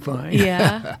along fine.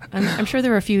 Yeah. I'm sure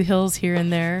there are a few hills here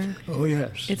and there. Oh,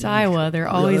 yes. It's Iowa. There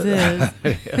always is.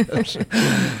 Yes.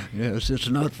 Yes, it's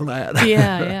not flat.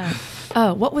 Yeah,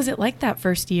 yeah. What was it like that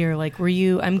first year? Like,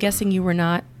 I'm guessing you were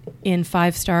not in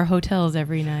 5-star hotels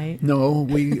every night. No,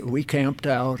 we camped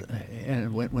out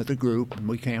and went with a group, and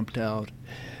we camped out,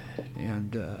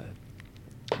 and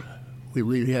we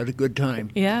really had a good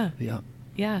time. Yeah. Yeah.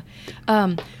 Yeah.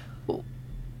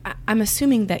 I'm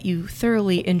assuming that you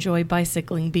thoroughly enjoy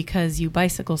bicycling because you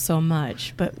bicycle so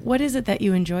much, but what is it that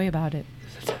you enjoy about it?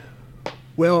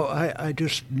 Well, I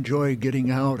just enjoy getting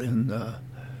out and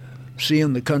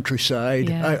seeing the countryside.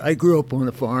 Yeah. I grew up on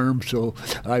a farm, so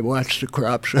I watched the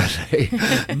crops as they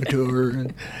mature,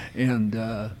 and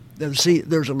there's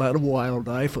a lot of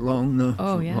wildlife along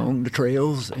the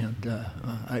trails, and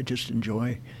I just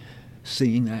enjoy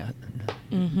seeing that.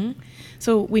 Mm-hmm.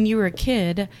 So when you were a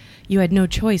kid, you had no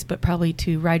choice but probably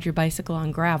to ride your bicycle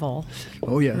on gravel.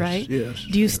 Oh, yes, right? yes.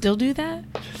 Do you still do that?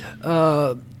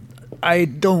 I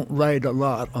don't ride a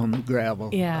lot on the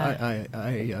gravel. Yeah.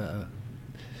 I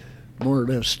more or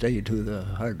less stay to the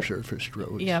hard surfaced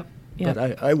roads. Yep. But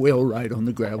I will ride on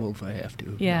the gravel if I have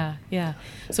to. Yeah, yeah.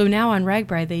 So now on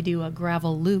RAGBRAI, they do a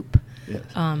gravel loop. Yes.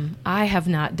 I have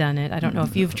not done it. I don't know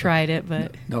if you've tried it,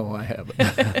 but No, I haven't.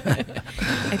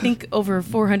 I think over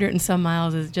 400 and some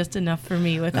miles is just enough for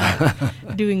me without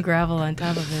doing gravel on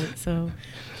top of it. So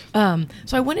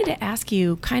I wanted to ask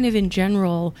you, kind of in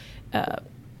general,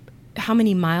 how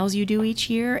many miles you do each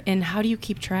year, and how do you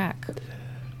keep track?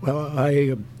 Well,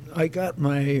 I got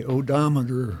my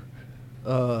odometer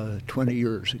 20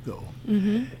 years ago,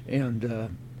 Mm-hmm.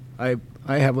 and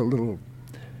I have a little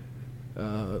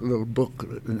book,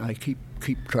 and I keep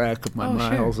track of my Oh, sure.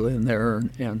 miles in there,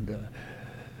 and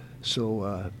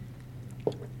so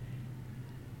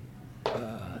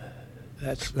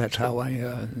that's how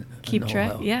I Keep know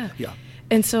track? how- Yeah. Yeah.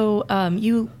 And so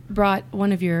you brought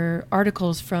one of your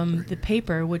articles from the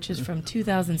paper, which is from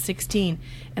 2016,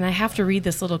 and I have to read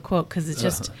this little quote because it's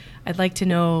just, I'd like to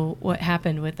know what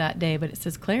happened with that day. But it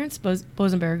says, Clarence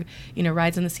Bosenberg,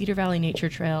 rides on the Cedar Valley Nature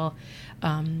Trail.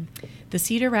 The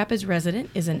Cedar Rapids resident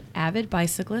is an avid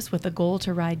bicyclist with a goal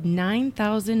to ride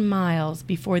 9,000 miles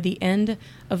before the end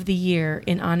of the year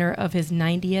in honor of his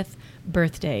 90th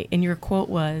birthday. And your quote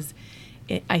was,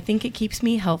 I think it keeps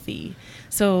me healthy.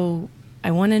 So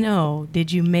I want to know,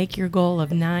 did you make your goal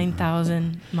of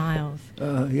 9,000 miles?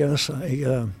 Yes,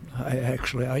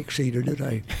 I exceeded it.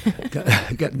 I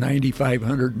got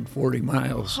 9,540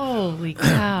 miles. Holy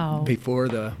cow. Before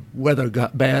the weather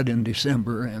got bad in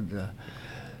December, and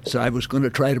so I was going to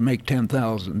try to make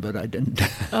 10,000, but I didn't.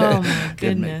 Oh, my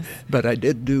goodness. But I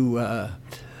did do, I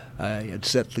had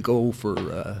set the goal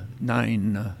for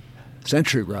 9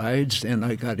 century rides, and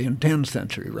I got in 10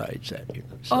 century rides that year.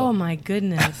 So. Oh, my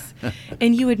goodness.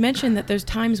 And you had mentioned that there's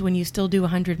times when you still do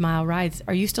 100-mile rides.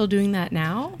 Are you still doing that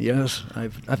now? Yes,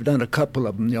 I've done a couple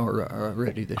of them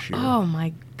already this year. Oh,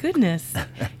 my goodness.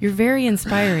 You're very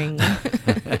inspiring.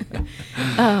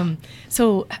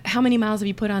 So how many miles have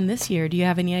you put on this year? Do you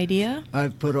have any idea?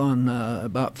 I've put on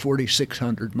about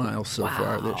 4,600 miles so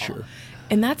far this year.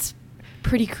 And that's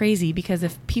pretty crazy because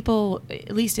if people,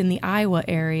 at least in the Iowa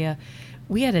area,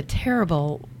 we had a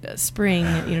terrible spring,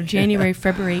 January,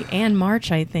 February, and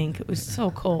March, I think. It was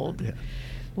so cold. Yeah.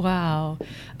 Wow.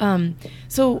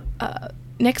 So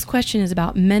next question is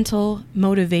about mental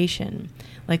motivation.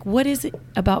 Like, what is it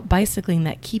about bicycling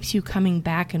that keeps you coming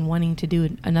back and wanting to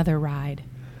do another ride?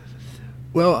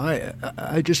 Well,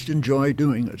 I just enjoy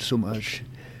doing it so much.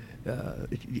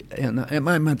 And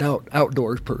I'm an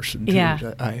outdoors person, too.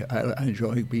 Yeah. I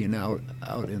enjoy being out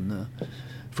in the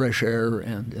fresh air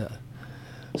and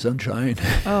sunshine.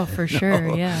 Oh, for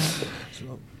sure, yeah.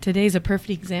 So, Today's a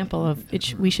perfect example of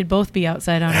it. We should both be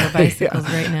outside on our bicycles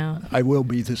right now. I will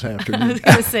be this I afternoon. was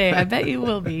going to say, I bet you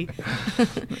will be.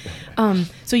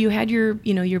 So you had your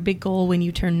big goal when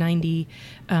you turned 90.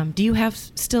 Do you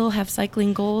still have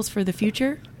cycling goals for the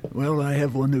future? Well, I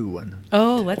have one new one.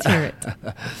 Oh, let's hear it.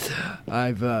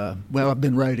 I've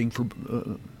been riding for.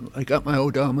 I got my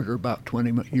odometer about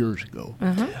 20 years ago.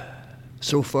 Uh-huh.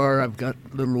 So far, I've got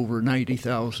a little over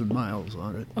 90,000 miles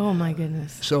on it. Oh, my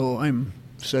goodness. So I'm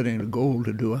setting a goal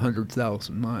to do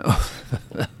 100,000 miles.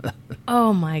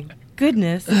 Oh, my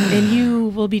goodness. And you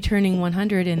will be turning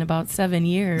 100 in about 7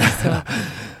 years. So,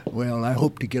 Well, I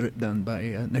hope to get it done by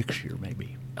next year,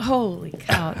 maybe. holy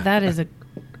cow. That is a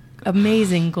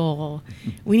Amazing goal.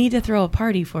 We need to throw a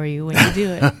party for you when you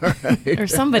do it. Or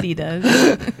somebody does.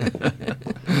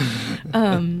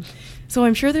 So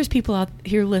I'm sure there's people out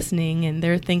here listening and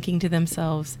they're thinking to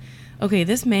themselves, okay,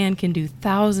 this man can do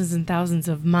thousands and thousands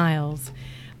of miles.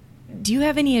 Do you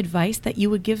have any advice that you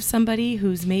would give somebody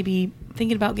who's maybe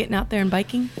thinking about getting out there and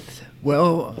biking?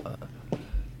 Well,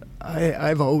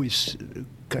 I've always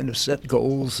kind of set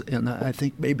goals, and I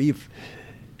think maybe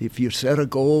if you set a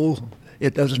goal,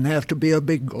 it doesn't have to be a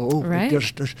big goal. Right.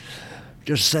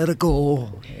 Just set a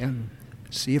goal and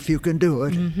see if you can do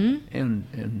it, Mm-hmm.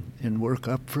 and work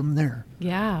up from there.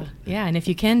 Yeah. And if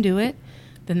you can do it,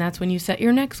 then that's when you set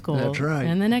your next goal. That's right.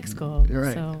 And the next goal. You're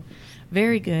right. So,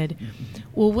 very good.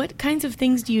 Well, what kinds of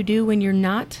things do you do when you're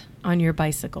not on your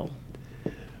bicycle?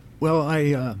 Well,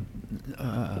 I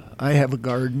have a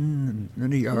garden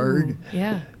and a yard. Ooh,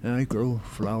 yeah. And I grow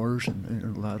flowers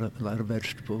and a lot of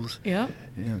vegetables. Yep.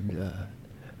 And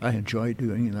I enjoy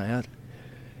doing that.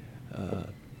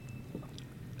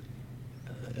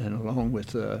 And along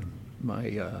with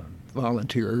my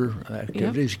volunteer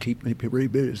activities, keep me pretty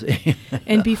busy.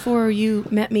 And before you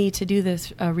met me to do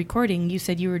this recording, you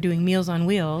said you were doing Meals on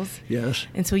Wheels. Yes.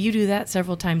 And so you do that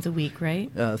several times a week,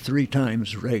 right? 3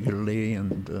 times regularly,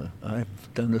 and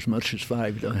I've done as much as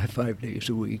 5 days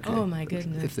a week. Oh, my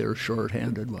goodness. If they're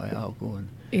short-handed, why, I'll go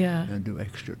and do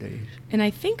extra days. And I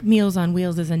think Meals on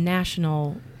Wheels is a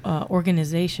national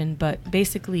organization, but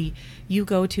basically you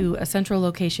go to a central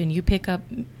location, you pick up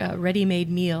ready-made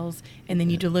meals, and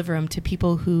then you deliver them to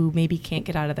people who maybe can't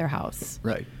get out of their house.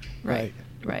 Right.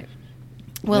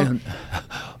 Well, And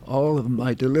all of them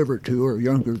I deliver to are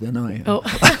younger than I am. oh.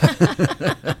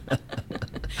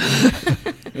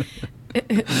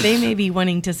 They may be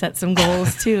wanting to set some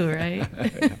goals too, right?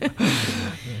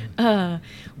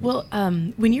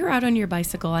 When you're out on your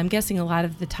bicycle, I'm guessing a lot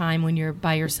of the time when you're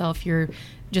by yourself, you're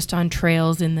just on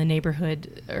trails in the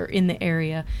neighborhood or in the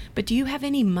area. But do you have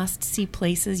any must-see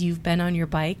places you've been on your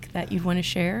bike that you'd want to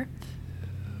share?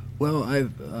 Well,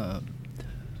 I've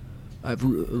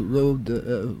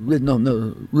ridden on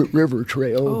the river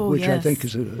trail, which I think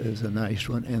is a nice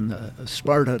one, and the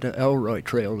Sparta to Elroy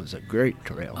Trail is a great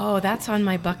trail. Oh, that's on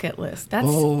my bucket list.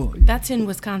 That's in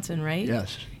Wisconsin, right?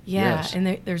 Yes. Yeah, yes.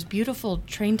 and there's beautiful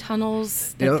train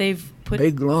tunnels that they've put.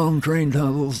 Big, long train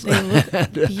tunnels. They look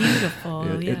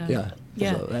beautiful. Yeah.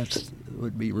 So that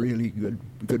would be really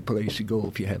good place to go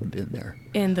if you haven't been there.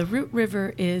 And the Root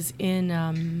River is in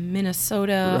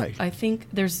Minnesota. Right. I think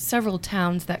there's several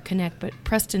towns that connect, but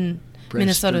Preston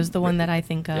Minnesota is the one that I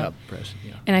think of. Yeah, Preston,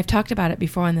 yeah. And I've talked about it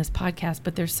before on this podcast,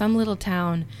 but there's some little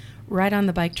town right on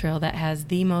the bike trail that has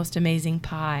the most amazing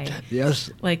pie. Yes.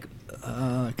 Like,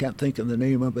 I can't think of the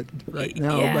name of it right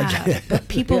now. Yeah, but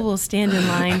people will stand in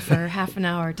line for half an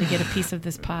hour to get a piece of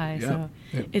this pie. Yeah. So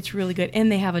it's really good.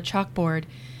 And they have a chalkboard,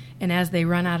 and as they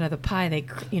run out of the pie, they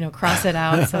cross it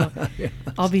out. So Yes.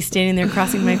 I'll be standing there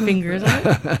crossing my fingers.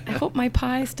 I hope my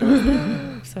pie still is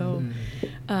there. So,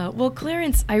 well,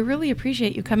 Clarence, I really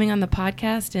appreciate you coming on the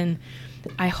podcast, and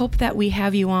I hope that we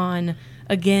have you on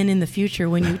again in the future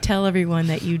when you tell everyone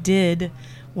that you did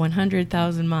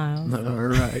 100,000 miles. All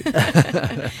right.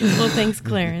 Well, thanks,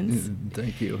 Clarence.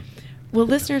 Thank you. Well,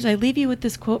 listeners, I leave you with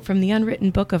this quote from the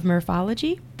Unwritten Book of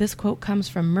Murphology. This quote comes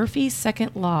from Murphy's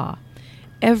second law.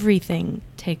 Everything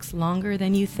takes longer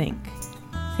than you think.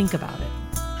 Think about it.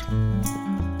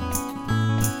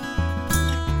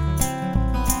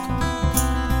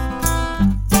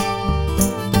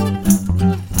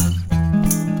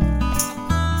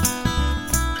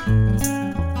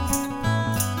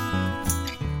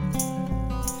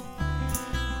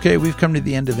 Okay, we've come to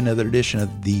the end of another edition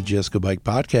of the Just Go Bike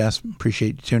podcast.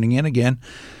 Appreciate you tuning in again.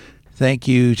 Thank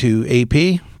you to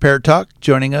AP, Parrot Talk,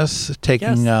 joining us,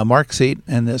 taking Mark's seat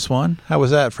in this one. How was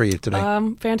that for you today?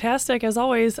 Fantastic. As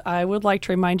always, I would like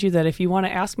to remind you that if you want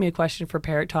to ask me a question for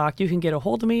Parrot Talk, you can get a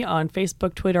hold of me on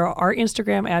Facebook, Twitter, or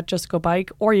Instagram at Just Go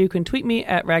Bike, or you can tweet me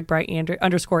at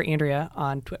 _Andrea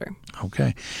on Twitter.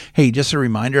 Okay. Hey, just a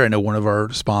reminder, I know one of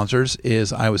our sponsors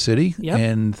is Iowa City,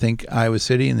 and think Iowa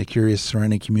City and the curious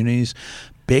surrounding communities.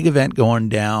 Big event going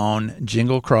down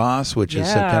Jingle Cross, which is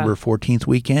September 14th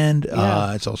weekend.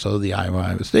 It's also the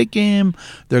Iowa State game.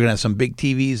 They're going to have some big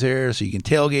TVs there, so you can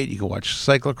tailgate. You can watch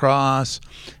cyclocross.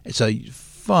 It's a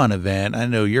fun event. I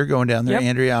know you're going down there,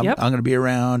 Andrea. I'm going to be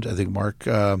around. I think Mark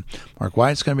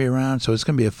Wyatt's going to be around. So it's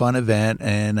going to be a fun event.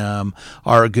 And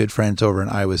our good friends over in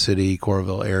Iowa City, Coralville area